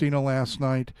and Christina last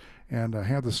night, and I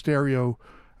had the stereo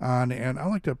on, and I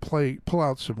like to pull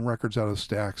out some records out of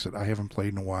stacks that I haven't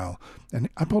played in a while. And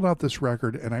I pulled out this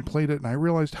record, and I played it, and I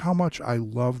realized how much I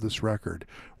love this record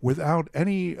without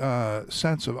any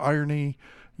sense of irony.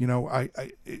 Hall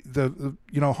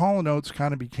 & Oates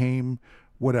kind of became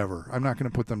whatever. I'm not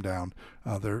going to put them down.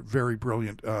 They're very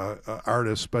brilliant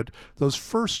artists, but those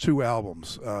first 2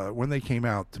 albums, when they came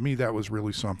out, to me, that was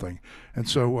really something. And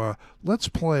so let's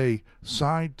play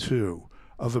side 2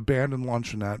 of Abandoned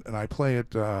Luncheonette, and I play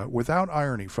it without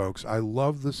irony, folks. I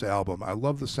love this album. I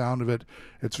love the sound of it.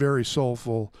 It's very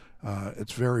soulful.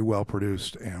 It's very well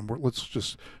produced, and let's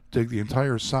just dig the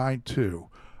entire side 2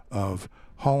 of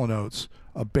Hall & Oates'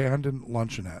 Abandoned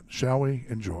Luncheonette. Shall we?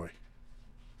 Enjoy.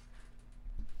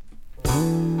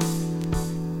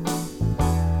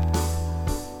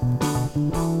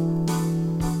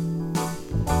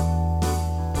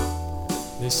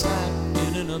 They sat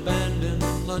in an abandoned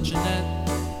luncheonette,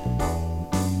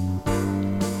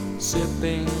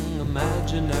 sipping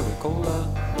imaginary cola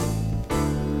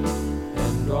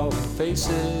and drawing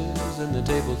faces in the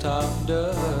tabletop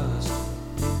dust.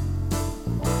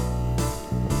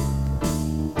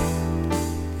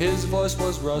 His voice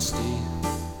was rusty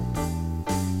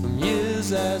from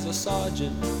years as a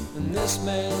sergeant in this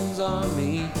man's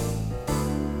army.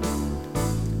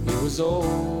 He was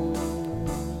old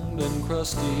and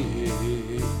crusty.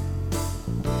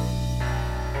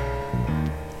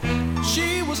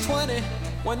 She was 20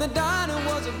 when the diner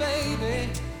was a baby.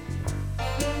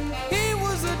 He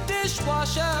was a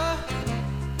dishwasher,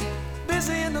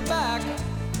 busy in the back,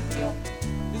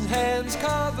 his hands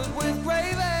covered with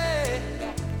gravy.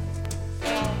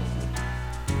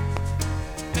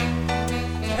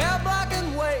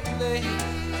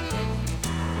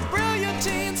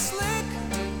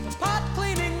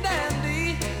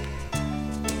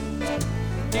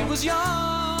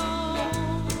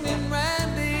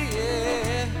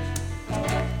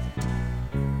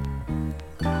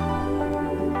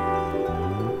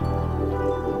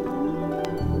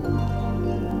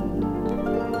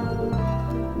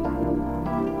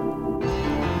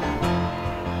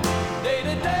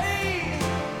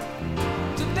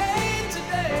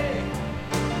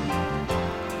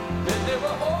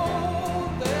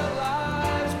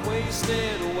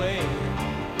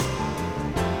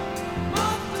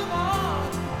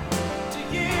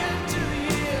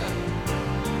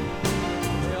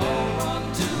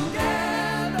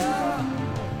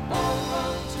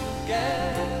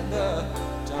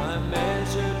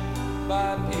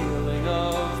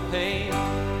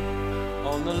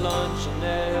 luncheon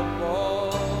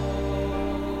airport.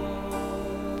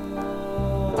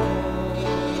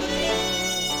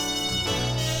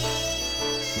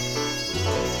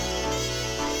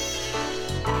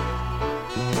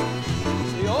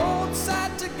 The old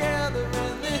sat together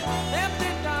in the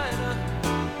empty diner,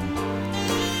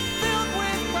 filled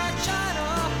with cracked china.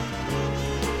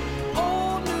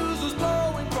 Old news was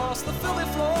blowing across the filthy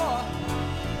floor,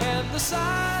 and the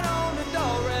sign on the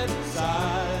door read,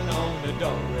 sign on the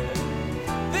door read,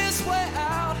 this way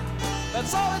out,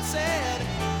 that's all it said.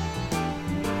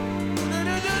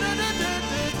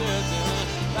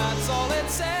 That's all it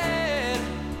said.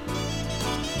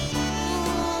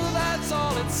 Ooh, that's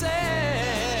all it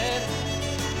said.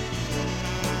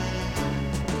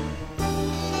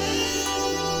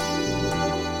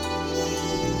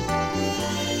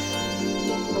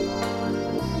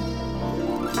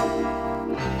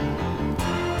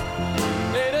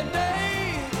 Day to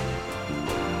day,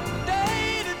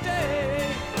 day to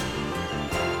day,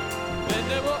 then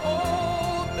they were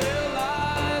old, their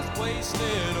lives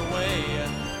wasted away.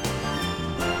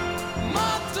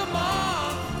 Month to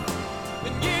month,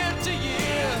 and year to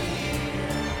year,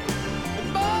 and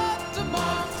month to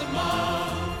month to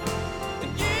month,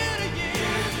 and year to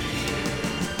year,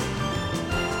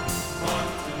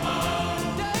 month to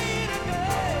month, day to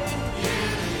day, year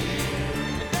to year,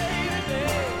 and day to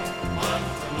day, month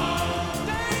to month,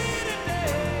 day to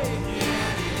day, year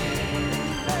to year,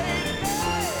 day to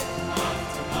day, month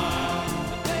to month,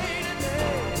 day to day,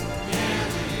 year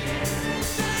to year,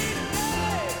 day to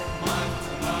day, month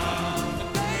to month,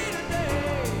 day to day,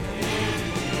 year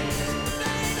to year,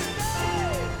 day to day,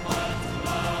 month to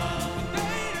month,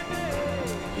 day to day,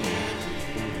 year to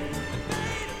year,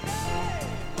 day to day,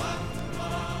 month to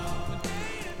month, day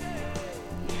to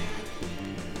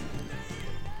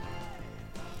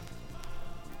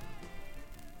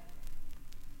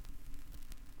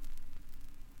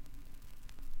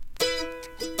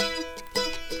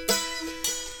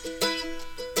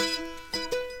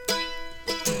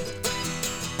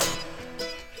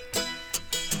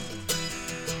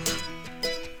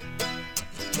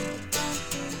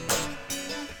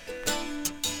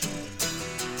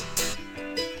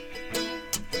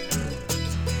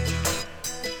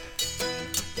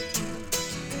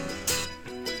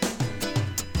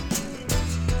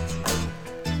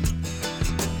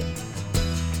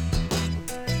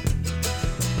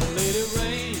let it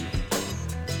rain.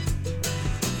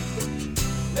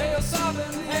 Lay your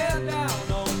sobbing head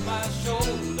down on my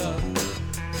shoulder.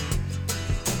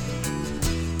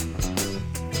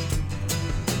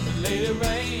 Let it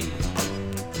rain.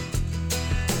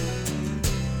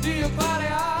 Do your body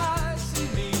eyes see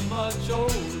me much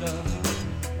older?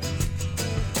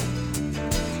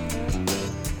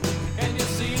 Can you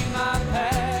see my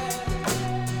past?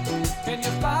 Can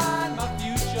you find my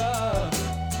future?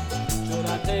 Should I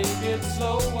take it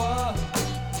slower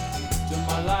till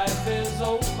my life is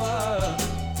over?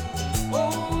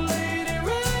 Oh, Lady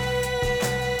Rain,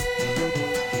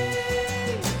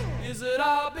 is it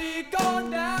I'll be going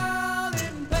down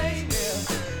in pain? Yeah.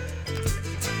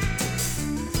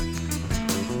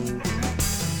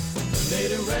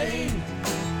 Lady Rain,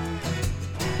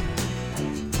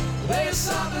 lay a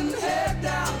sobbing head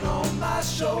down on my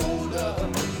shoulder.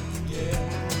 Yeah.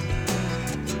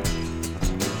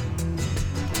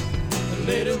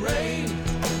 Let it rain.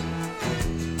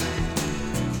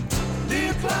 Do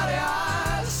your cloudy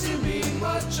eyes see me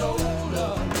much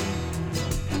older?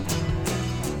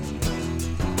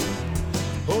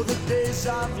 Oh, the days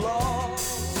I've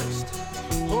lost,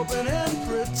 hoping and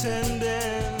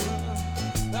pretending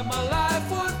that my life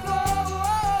would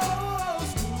flow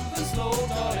smooth and slow,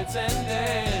 but it's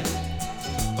ending.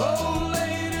 Oh,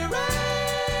 Lady Rain,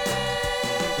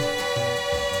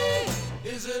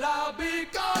 is it I'll be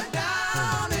going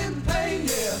down in pain?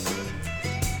 Yeah.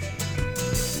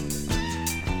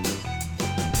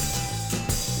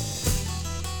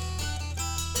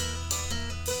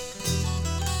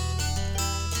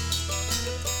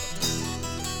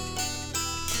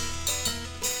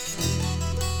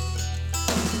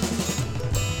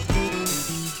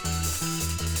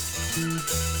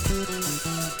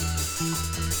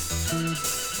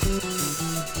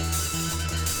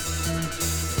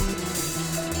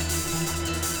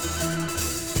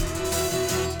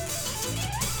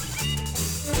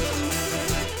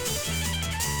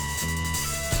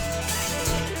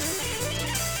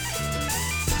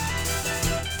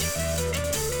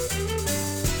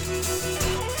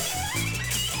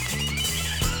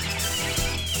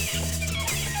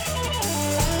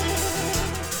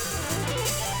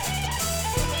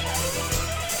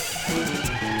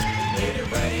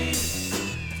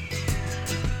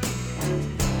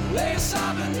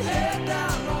 sobbing head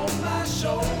down on my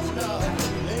shoulder.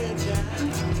 Head down.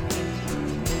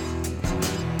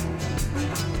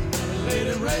 Let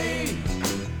it rain.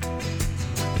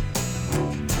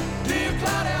 Dear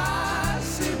cloudy eyes,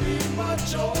 see me much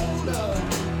older.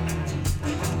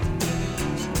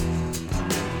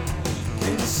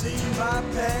 Can you see my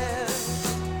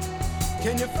past?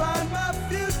 Can you find my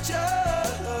future?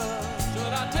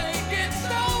 Should I take it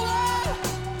slower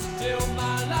till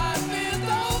my life is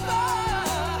over?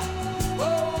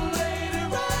 Oh, lady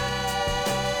rain,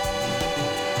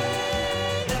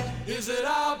 is it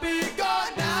I'll be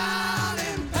going down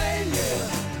in pain? Yeah.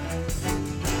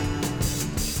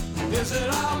 Is it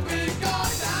I'll be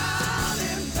going down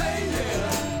in pain?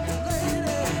 Yeah.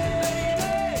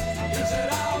 Is it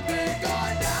I'll be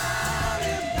going down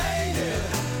in pain? Yeah.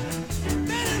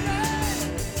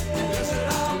 Is it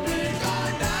I'll be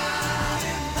going down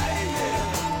in pain? Yeah.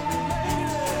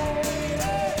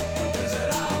 Is it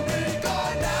I'll be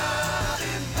going down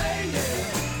in pain? Yeah.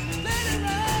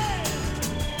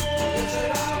 Is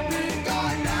it I'll be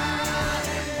going down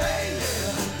in pain?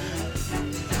 Yeah.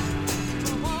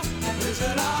 Is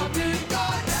it I'll be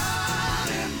going down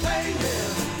in pain?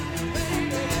 Yeah.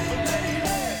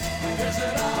 Is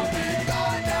it I'll be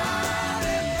going down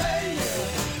in pain? Yeah.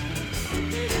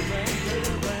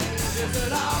 Is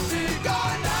it I'll be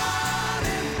going down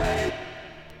in pain?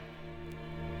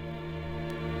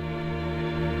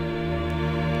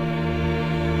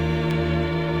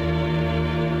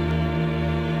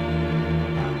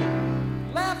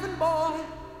 Laughing boy,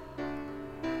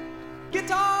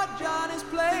 guitar Johnny's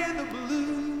playing the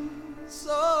blues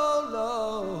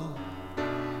solo.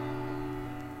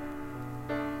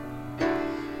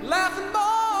 Laughing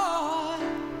boy,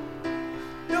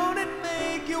 don't it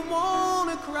make you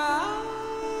wanna cry?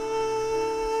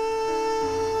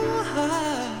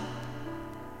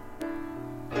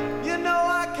 You know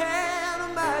I can't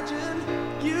imagine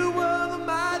you were the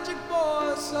magic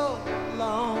boy so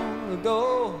long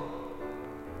ago.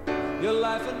 Your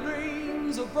life and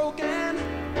dreams are broken.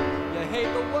 You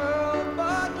hate the world,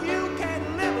 but you can't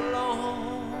live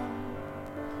alone.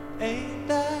 Ain't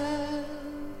that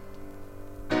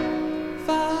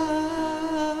fine?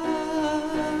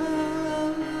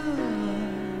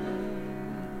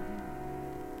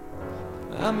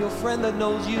 I'm your friend that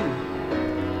knows you,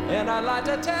 and I'd like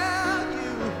to tell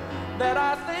you that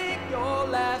I think your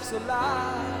laugh's a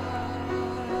lie.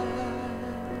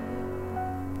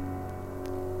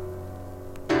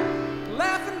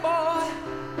 Laughing boy,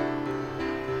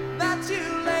 that's you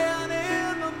laying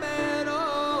in the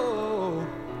meadow.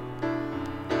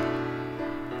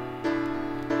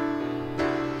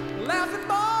 Laughing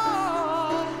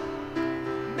boy,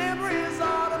 memories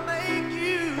ought to make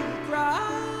you cry.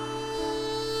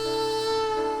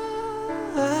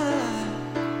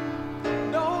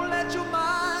 Don't let your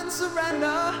mind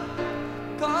surrender,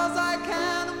 'cause I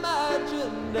can't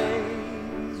imagine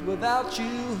days without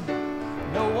you.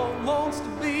 No one wants to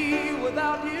be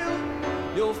without you.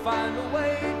 You'll find a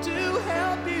way to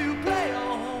help you play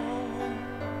on.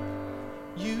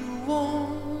 You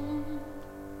won't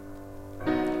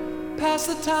pass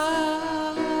the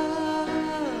time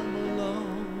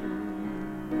alone.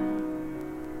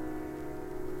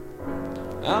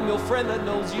 I'm your friend that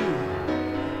knows you,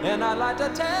 and I'd like to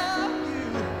tell you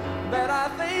that I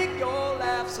think your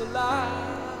laugh's a lie.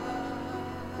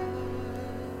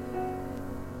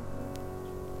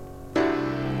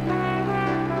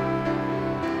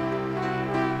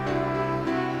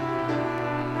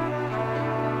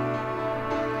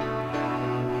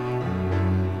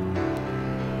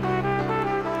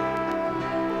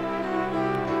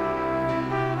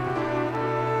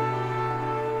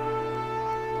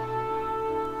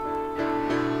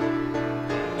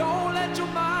 Don't let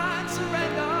your mind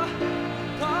surrender,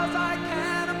 'cause I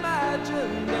can't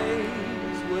imagine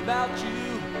days without you.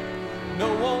 No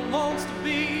one wants to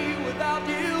be without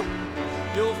you.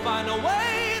 You'll find a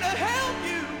way to help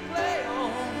you play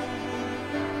on.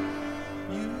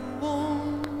 You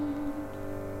won't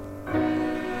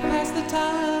pass the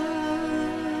time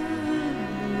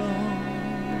alone.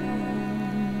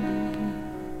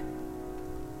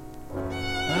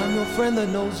 I'm your friend that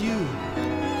knows you,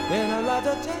 and I'd like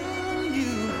to tell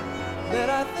you that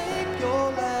I think your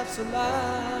laugh's a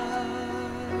lie.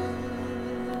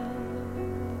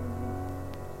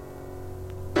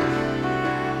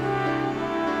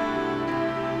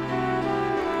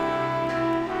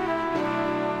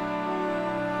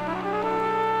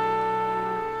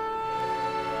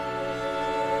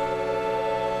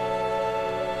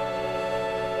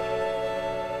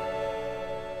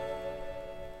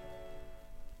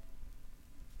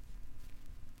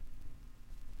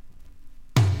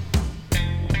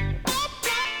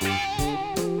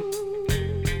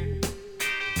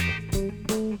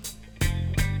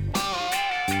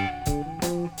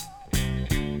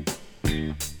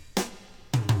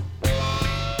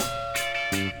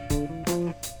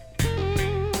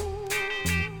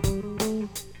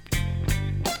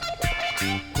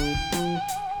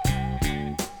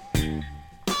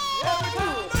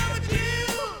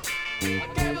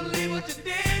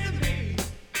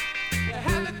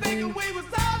 thinking we was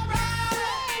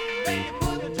alright. Then you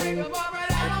pulled the trigger more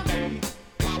right out on me.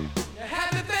 You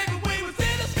had me thinking we was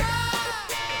in the sky.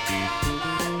 They all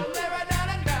lied, but lay right down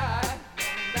and died.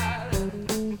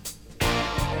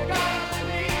 You gotta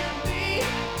leave me.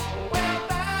 Well,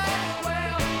 that's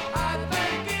well, I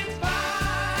think it's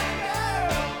fine,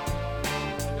 girl.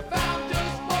 If I'm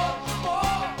just more,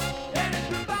 and it's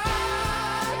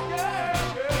goodbye,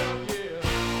 girl, yeah.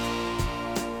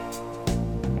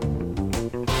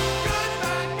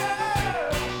 Goodbye,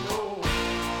 girl. No.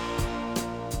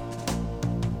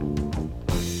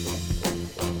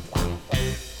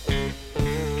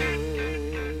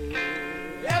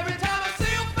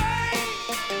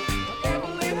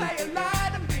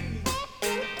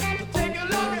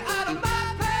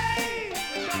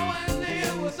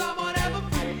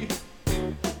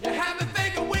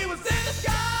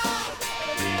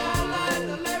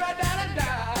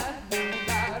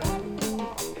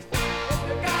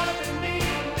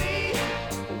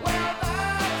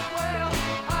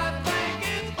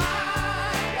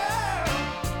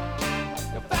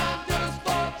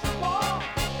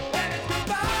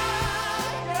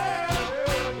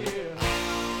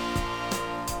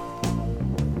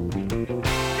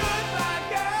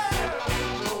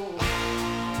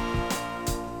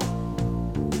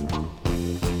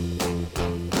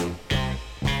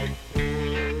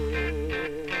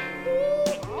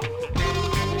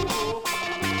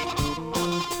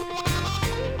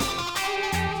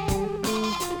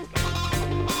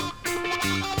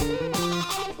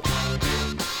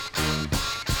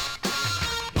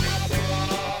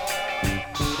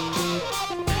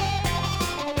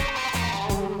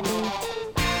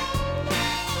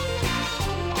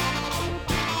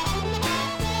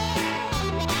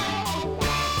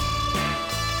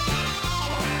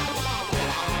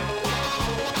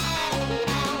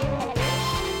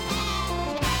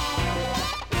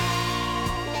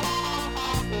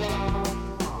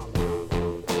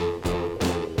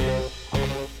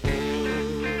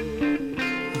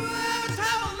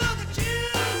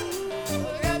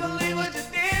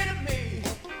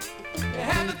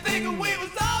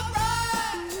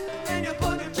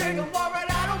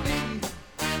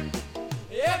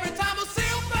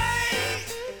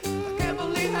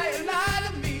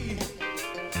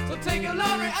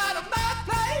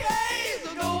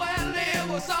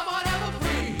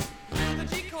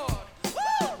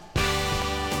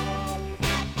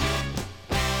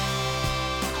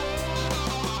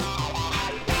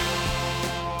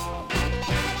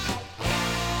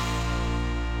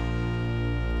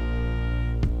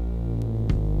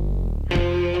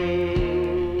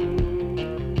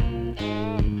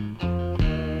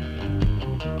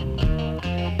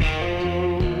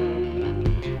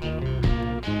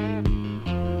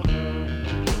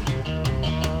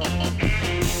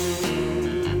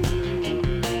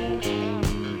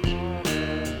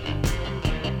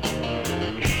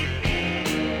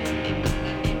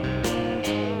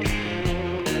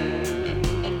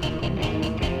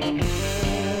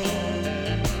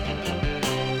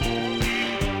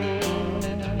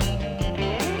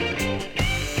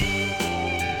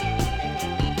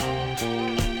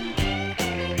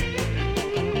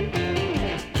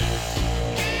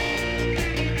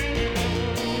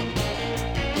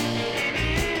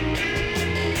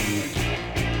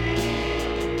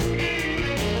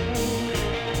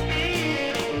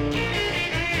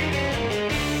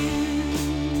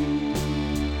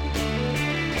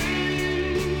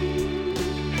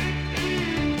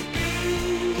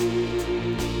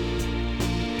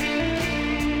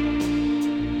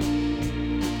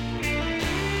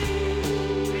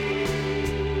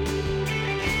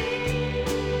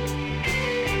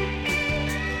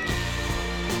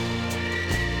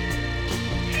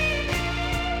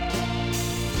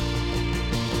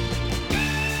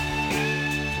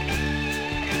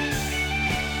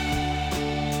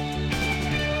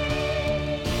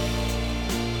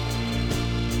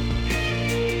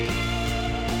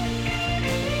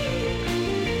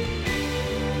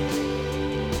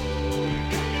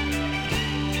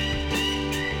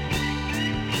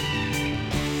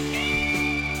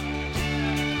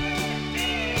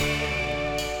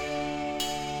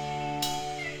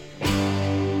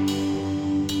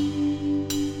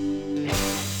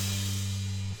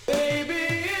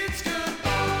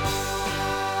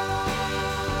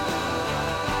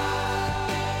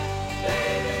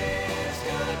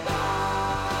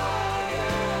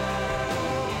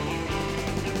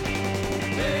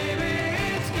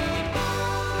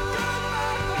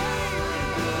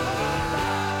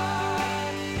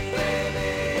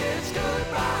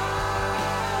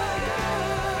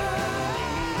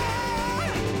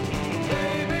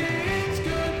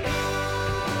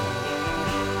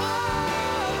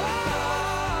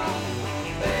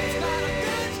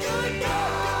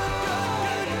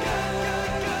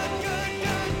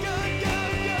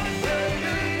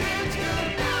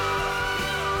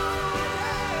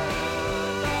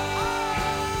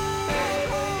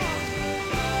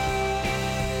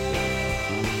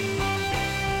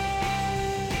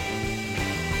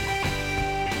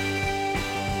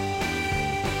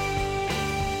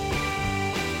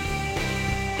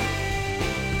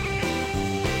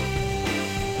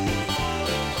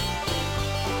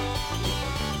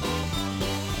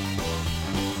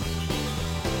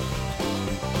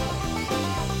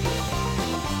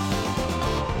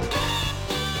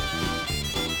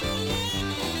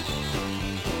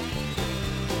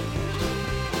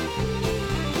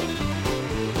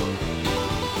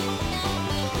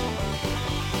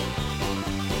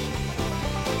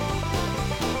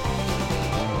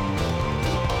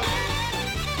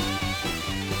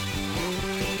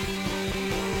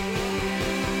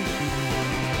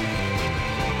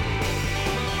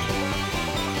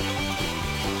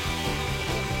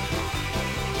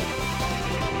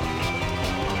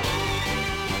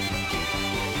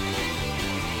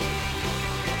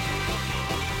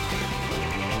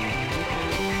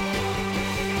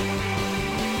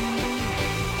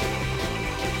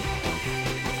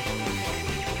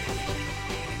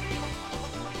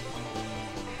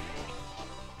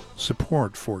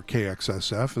 Support for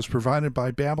KXSF is provided by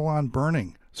Babylon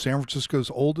Burning, San Francisco's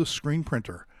oldest screen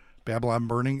printer. Babylon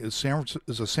Burning is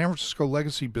a San Francisco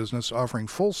legacy business offering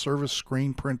full-service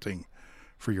screen printing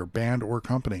for your band or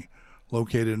company.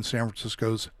 Located in San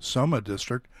Francisco's Soma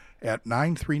district at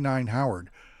 939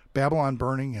 Howard, Babylon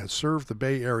Burning has served the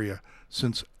Bay Area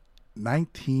since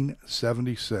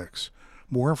 1976.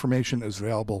 More information is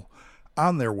available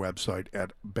on their website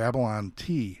at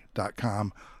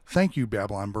babylont.com. Thank you,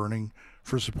 Babylon Burning,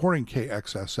 for supporting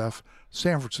KXSF,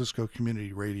 San Francisco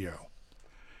Community Radio.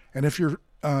 And if you're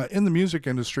in the music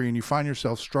industry and you find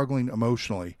yourself struggling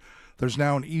emotionally, there's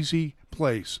now an easy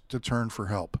place to turn for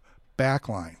help.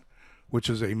 Backline, which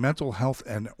is a mental health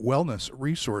and wellness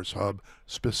resource hub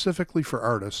specifically for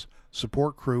artists,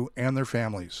 support crew, and their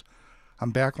families.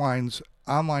 On Backline's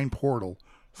online portal,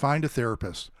 find a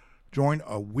therapist, join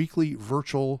a weekly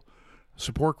virtual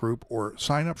support group, or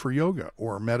sign up for yoga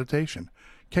or meditation.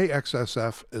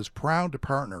 KXSF is proud to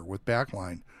partner with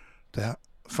Backline to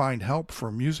find help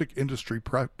for music industry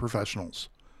professionals.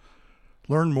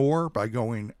 Learn more by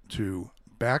going to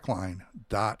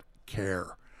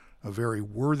backline.care, a very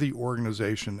worthy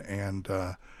organization, and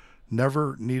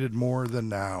never needed more than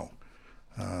now.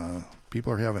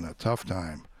 People are having a tough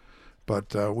time.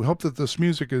 But we hope that this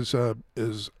music is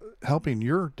helping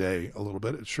your day a little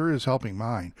bit. It sure is helping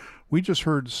mine. We just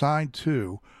heard side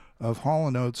 2 of Hall &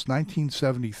 Oates'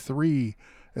 1973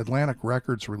 Atlantic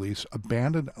Records release,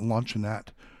 Abandoned Luncheonette.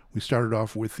 We started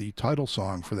off with the title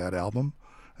song for that album,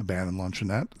 Abandoned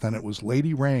Luncheonette. Then it was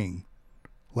Lady Rain,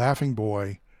 Laughing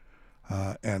Boy,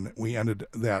 and we ended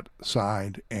that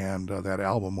side and that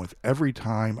album with Every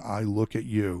Time I Look at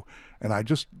You. And I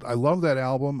love that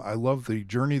album. I love the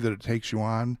journey that it takes you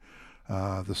on,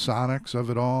 the sonics of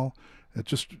it all. It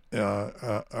just,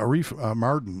 Arif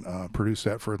Mardin produced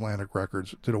that for Atlantic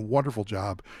Records, did a wonderful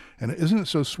job. And isn't it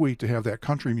so sweet to have that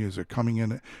country music coming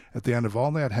in at the end of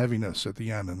all that heaviness at the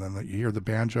end, and then you hear the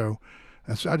banjo.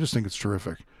 I just think it's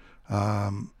terrific.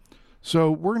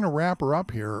 So we're going to wrap her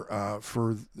up here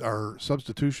for our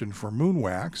substitution for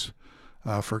Moonwax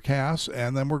for Cass,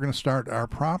 and then we're going to start our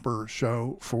proper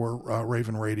show for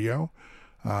Ravin Radio,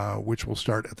 which will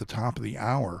start at the top of the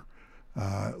hour.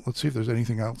 Let's see if there's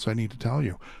anything else I need to tell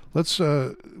you. Let's,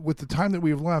 with the time that we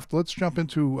have left, let's jump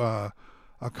into a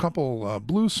couple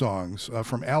blues songs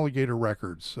from Alligator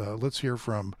Records. Let's hear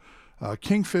from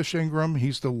Kingfish Ingram.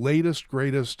 He's the latest,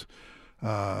 greatest,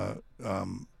 the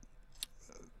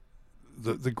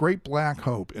great black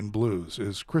hope in blues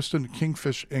is Kristen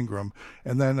Kingfish Ingram.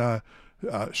 And then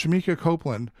Shamika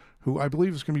Copeland, who I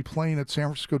believe is going to be playing at San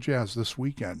Francisco Jazz this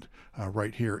weekend,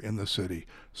 right here in the city.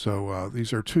 So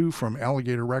these are two from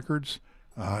Alligator Records.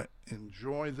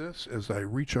 Enjoy this as I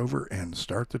reach over and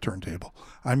start the turntable.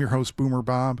 I'm your host, Boomer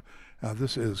Bob.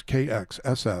 This is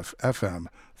KXSF FM.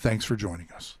 Thanks for joining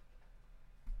us.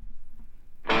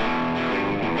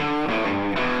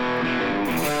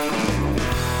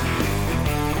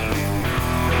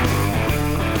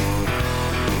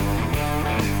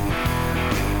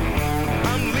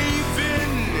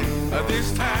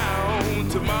 This town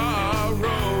tomorrow.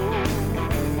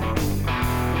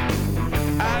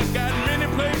 I've got many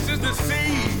places to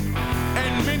see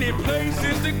and many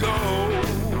places to go.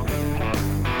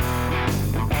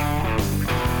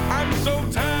 I'm so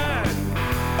tired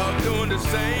of doing the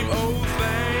same old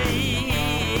thing.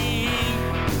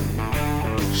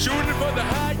 Shooting for the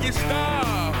highest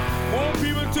star, want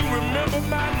people to remember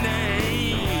my name.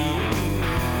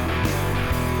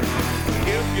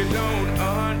 If you don't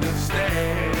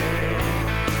understand,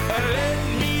 let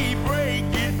me break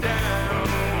it down.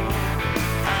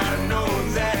 I know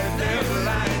that there's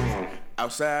life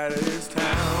outside of this town.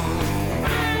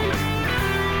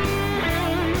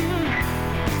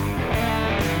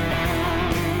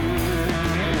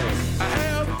 I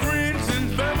have friends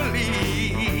and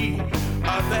family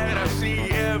that I see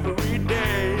every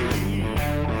day.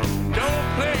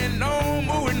 Don't plan on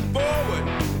moving forward,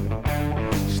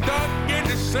 stuck in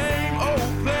the same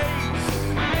old place.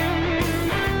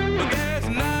 But that's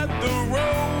not the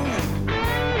road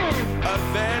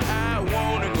that I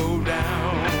want to go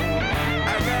down. I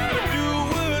gotta do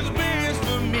what's best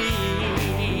for me.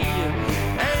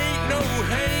 Ain't no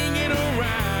hanging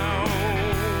around.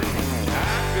 I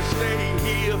could stay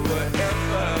here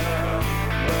forever,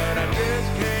 but I just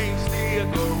can't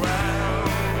stick around.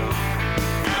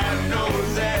 I know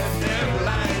that there's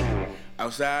life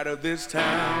outside of this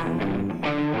town.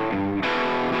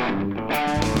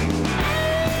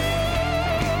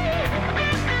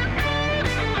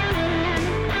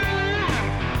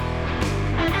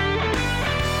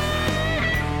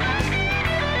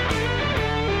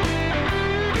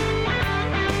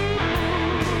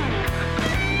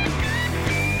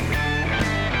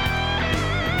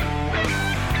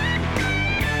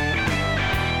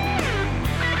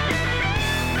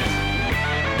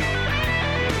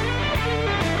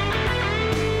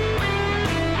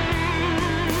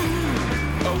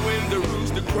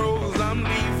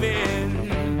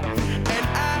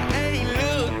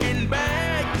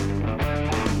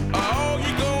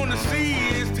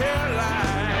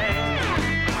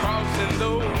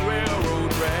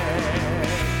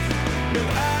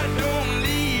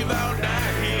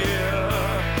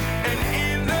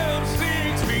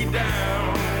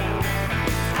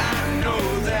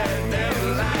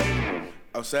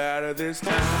 outside of this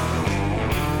town.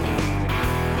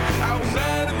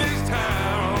 Outside of this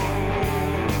town.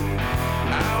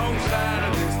 Outside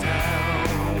of this town.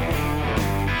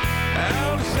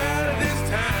 Outside of this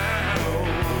town.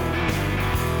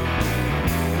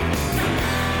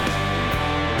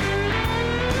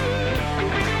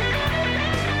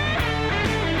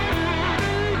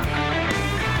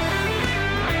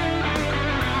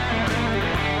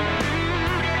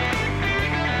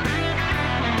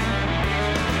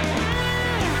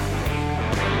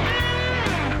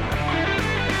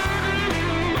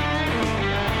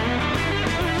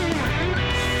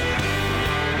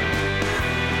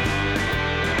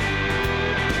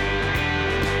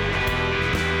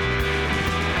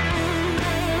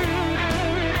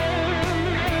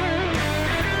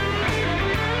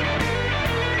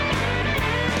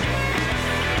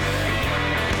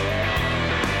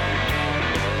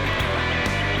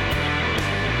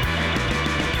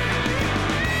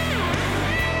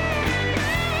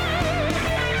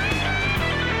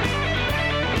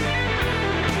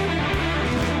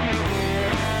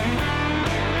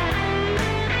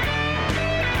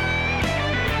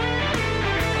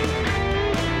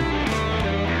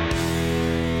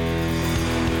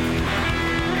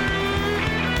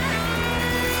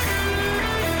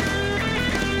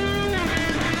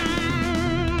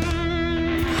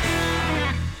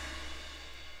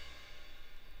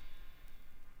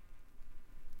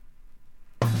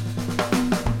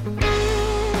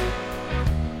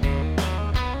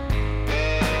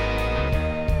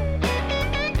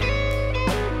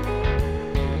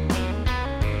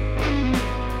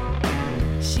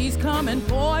 Coming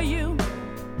for you,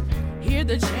 hear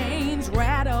the chains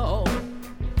rattle,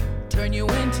 turn you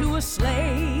into a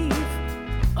slave,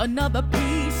 another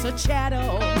piece of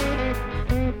chattel.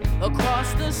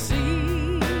 Across the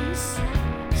seas,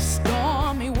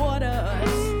 stormy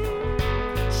waters,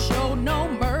 show no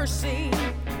mercy.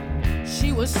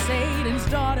 She was Satan's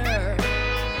daughter,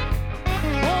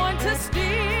 born to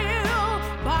steal,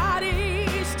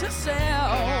 bodies to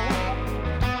sell.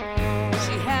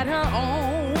 She had her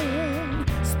own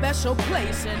special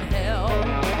place in hell.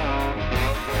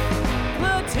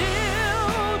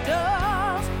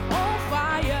 Matilda's on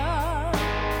fire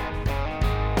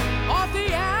off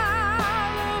the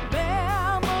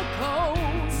Alabama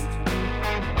coast.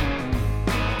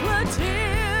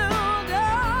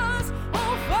 Matilda's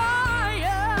on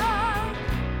fire.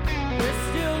 We're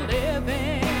still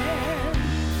living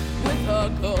with her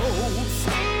ghost.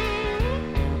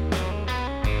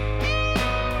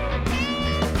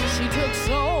 She took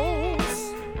souls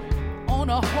on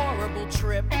a horrible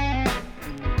trip.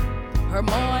 Her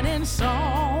morning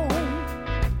song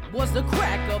was the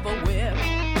crack of a whip.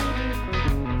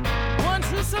 Ones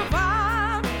who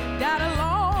survived died a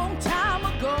long time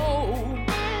ago.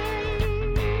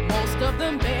 Most of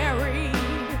them buried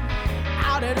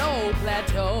out at Old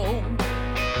Plateau.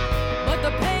 But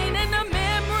the pain and the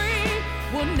memory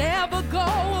will never go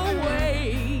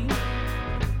away.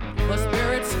 Her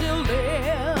spirit still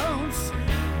lives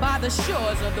by the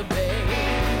shores of the bay.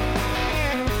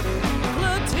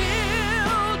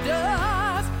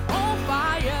 Clotilda's on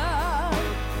fire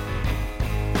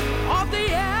off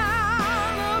the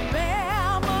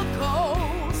Alabama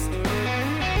coast.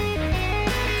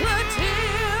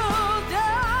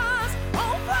 Clotilda's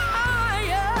on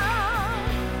fire.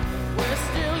 We're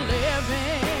still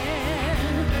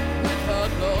living with her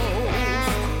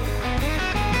ghost.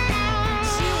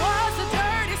 She was a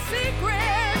dirty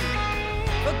secret,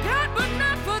 forgot but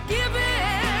not forgiven.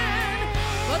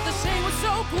 But the shame was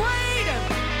so great,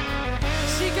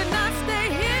 she could not stay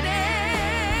hidden.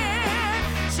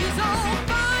 She's on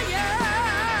fire.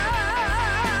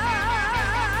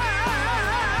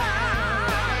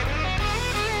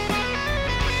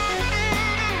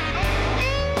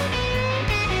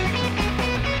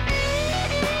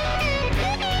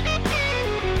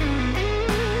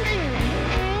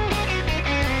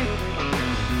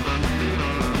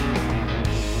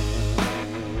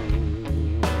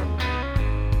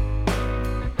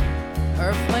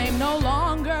 Her flame no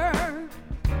longer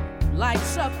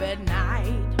lights up at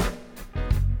night.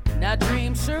 Now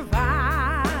dreams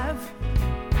survive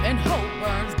and hope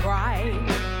burns bright.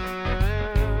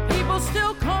 People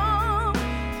still come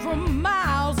from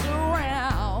miles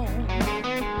around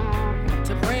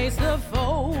to praise the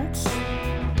folks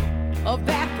of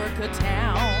Africa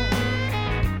town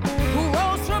who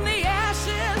rose from the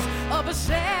ashes of a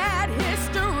sad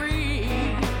history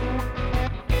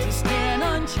to stand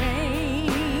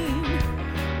unchained,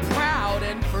 proud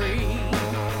and free.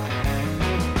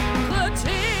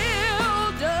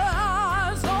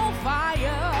 Clotilda's on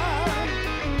fire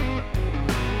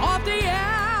off the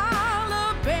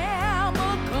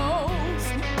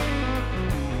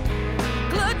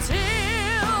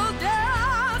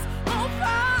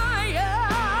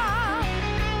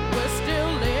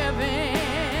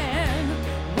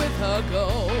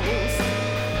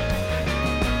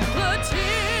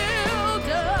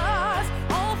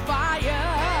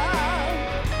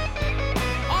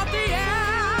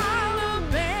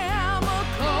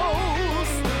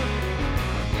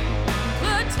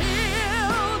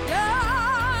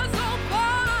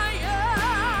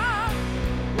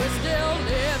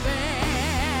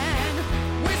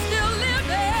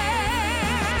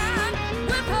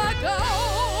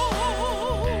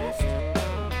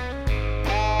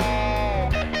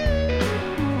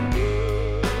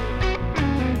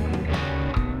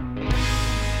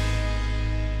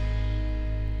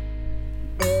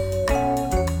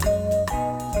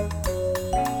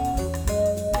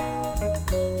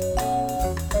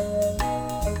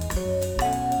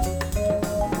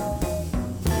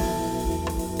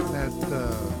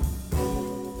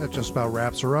that just about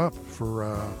wraps her up for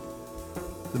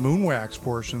the Moonwax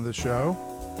portion of the show.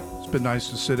 It's been nice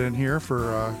to sit in here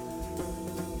for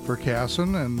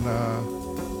Casson, and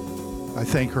I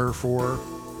thank her for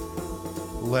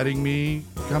letting me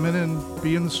come in and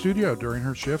be in the studio during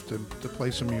her shift and to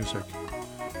play some music.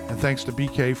 And thanks to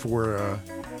BK for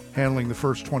handling the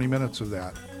first 20 minutes of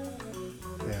that.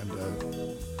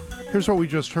 And here's what we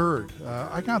just heard.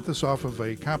 I got this off of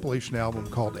a compilation album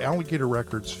called Alligator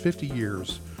Records 50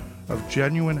 Years of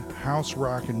Genuine House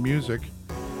Rock and Music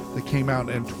that came out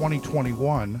in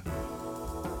 2021.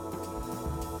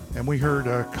 And we heard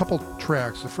a couple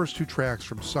tracks, the first two tracks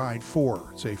from side 4.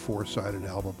 It's a 4-sided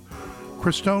album.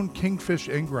 Christone Kingfish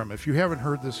Ingram. If you haven't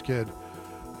heard this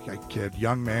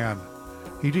young man,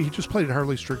 he just played at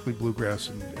Harley Strictly Bluegrass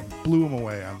and blew him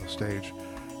away on the stage.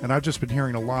 And I've just been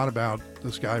hearing a lot about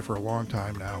this guy for a long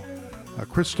time now.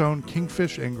 Christone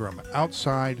Kingfish Ingram,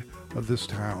 Outside of This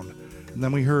Town. And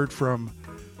then we heard from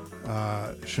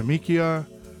Shamikia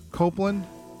Copeland,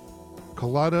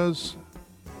 Clotilda's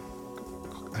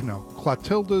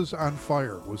on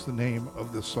Fire was the name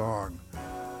of the song.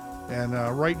 And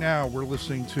right now we're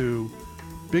listening to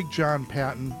Big John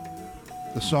Patton.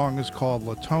 The song is called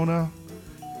Latona.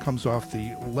 Comes off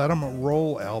the Let 'Em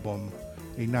Roll album,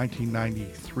 a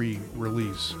 1993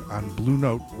 release on Blue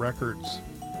Note Records.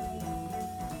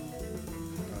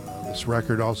 This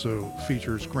record also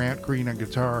features Grant Green on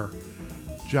guitar,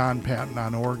 John Patton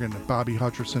on organ, Bobby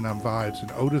Hutcherson on vibes,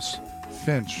 and Otis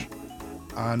Finch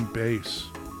on bass.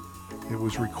 It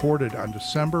was recorded on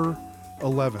December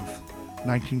 11th,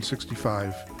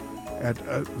 1965 at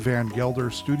Van Gelder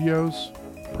Studios,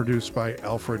 produced by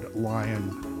Alfred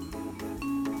Lyon.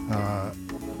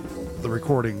 The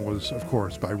recording was, of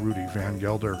course, by Rudy Van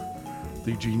Gelder,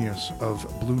 the genius of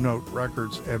Blue Note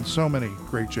Records and so many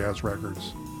great jazz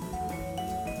records.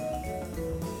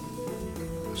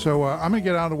 So I'm going to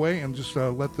get out of the way and just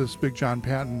let this Big John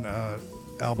Patton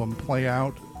album play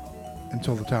out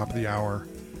until the top of the hour.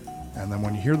 And then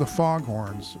when you hear the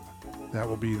foghorns, that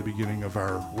will be the beginning of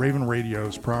our Ravin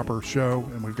Radio's proper show.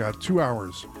 And we've got 2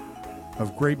 hours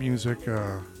of great music,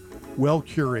 well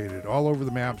curated, all over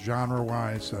the map,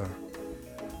 genre-wise.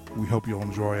 We hope you'll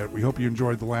enjoy it. We hope you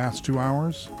enjoyed the last 2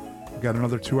 hours. We've got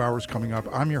another 2 hours coming up.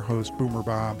 I'm your host, Boomer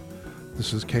Bob.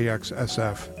 This is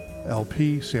KXSF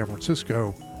LP, San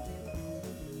Francisco.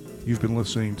 You've been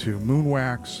listening to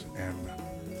Moonwax, and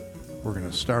we're going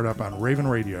to start up on Ravin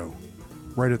Radio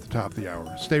right at the top of the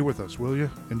hour. Stay with us, will you?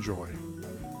 Enjoy.